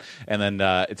that out. And then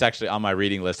it's actually on my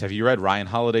reading list. Have you read Ryan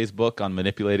Holiday's book on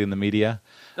manipulating the media?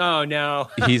 Oh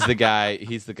no. He's the guy.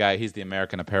 He's the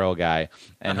American Apparel guy,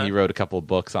 and he wrote a couple of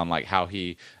books on like how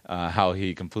he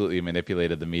completely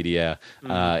manipulated the media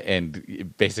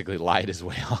and basically lied his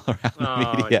way all around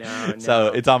the media. No. So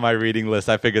it's on my reading list.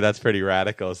 I figure that's pretty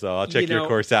radical. So I'll check your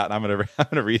course out, and I'm gonna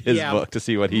read his book to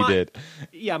see what he did.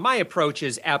 Yeah, my approach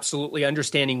is absolutely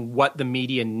understanding what the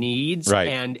media needs,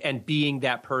 right, and being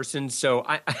that person. So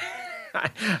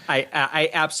I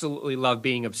absolutely love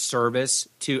being of service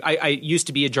to. I used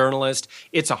to be a journalist.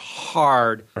 It's a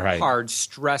hard,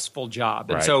 stressful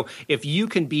job, and so if you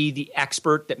can be the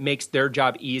expert that makes their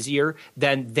job easier,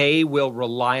 then they will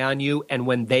rely on you, and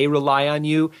when they rely on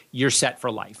you, you're set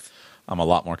for life. I'm a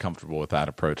lot more comfortable with that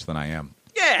approach than I am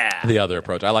Yeah. the other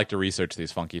approach. I like to research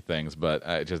these funky things, but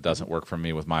it just doesn't work for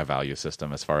me with my value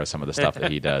system as far as some of the stuff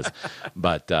that he does.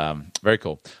 But very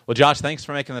cool. Well, Josh, thanks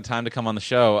for making the time to come on the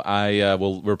show. I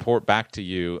will report back to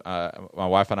you. My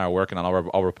wife and I are working on.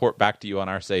 I'll report back to you on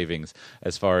our savings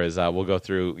as far as we'll go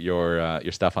through your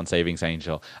stuff on Savings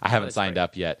Angel. I haven't signed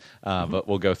up yet, but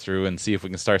we'll go through and see if we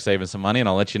can start saving some money, and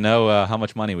I'll let you know how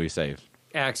much money we save.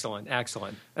 Excellent.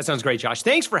 That sounds great, Josh.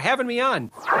 Thanks for having me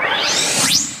on.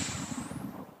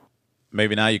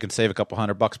 Maybe now you can save a couple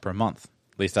 $100 per month.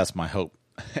 At least that's my hope.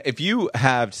 If you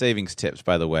have savings tips,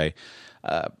 by the way,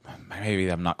 maybe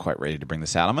I'm not quite ready to bring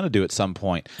this out. I'm going to do at some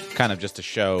point kind of just a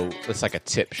show. It's like a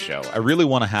tip show. I really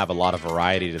want to have a lot of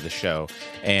variety to the show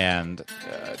and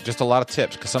just a lot of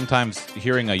tips, because sometimes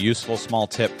hearing a useful small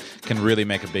tip can really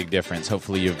make a big difference.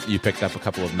 Hopefully you picked up a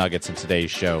couple of nuggets in today's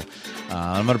show.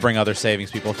 I'm going to bring other savings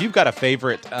people. If you've got a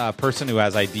favorite person who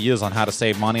has ideas on how to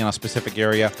save money in a specific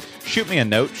area, shoot me a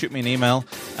note, shoot me an email,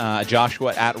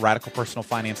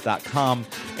 joshua@radicalpersonalfinance.com,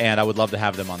 and I would love to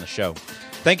have them on the show.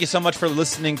 Thank you so much for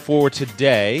listening for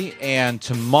today, and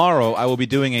tomorrow I will be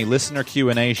doing a listener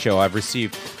Q&A show. I've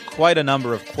received quite a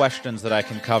number of questions that I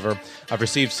can cover. I've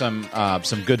received some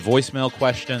good voicemail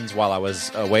questions while I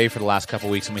was away for the last couple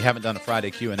of weeks, and we haven't done a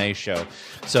Friday Q&A show.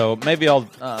 So maybe I'll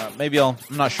I'm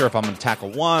not sure if I'm going to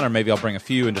tackle one, or maybe I'll bring a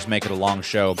few and just make it a long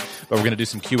show, but we're going to do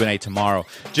some Q&A tomorrow.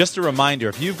 Just a reminder,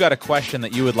 if you've got a question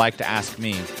that you would like to ask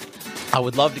me, I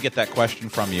would love to get that question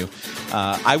from you.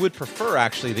 I would prefer,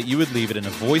 actually, that you would leave it in a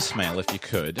voicemail if you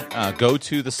could. Go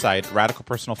to the site,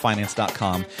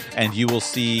 radicalpersonalfinance.com, and you will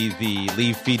see the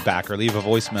leave feedback or leave a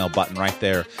voicemail button right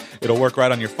there. It'll work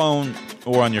right on your phone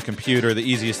or on your computer. The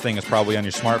easiest thing is probably on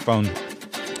your smartphone.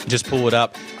 Just pull it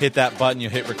up, hit that button, you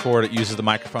hit record, it uses the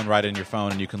microphone right in your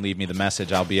phone, and you can leave me the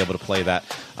message. I'll be able to play that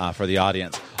for the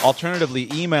audience. Alternatively,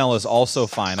 email is also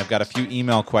fine. I've got a few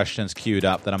email questions queued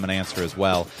up that I'm going to answer as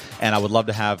well, and I would love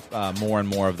to have more and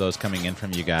more of those coming in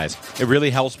from you guys. It really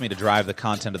helps me to drive the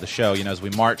content of the show. You know, as we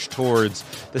march towards,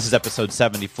 this is episode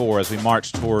 74, as we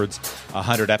march towards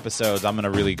 100 episodes, I'm going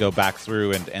to really go back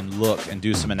through and look and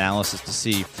do some analysis to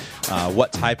see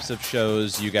what types of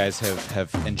shows you guys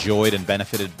have enjoyed and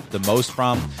benefited the most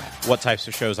from, what types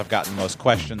of shows I've gotten the most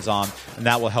questions on, and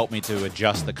that will help me to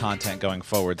adjust the content going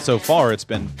forward. So far, it's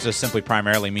been just simply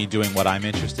primarily me doing what I'm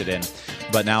interested in,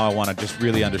 but now I want to just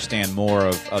really understand more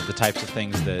of the types of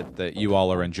things that you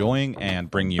all are enjoying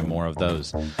and bring you more of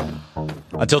those.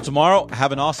 Until tomorrow,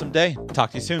 have an awesome day.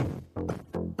 Talk to you soon.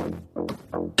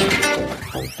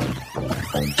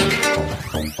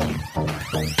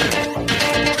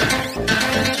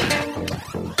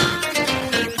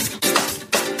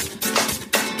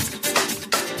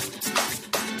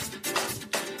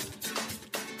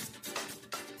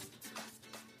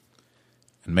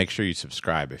 And make sure you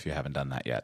subscribe if you haven't done that yet.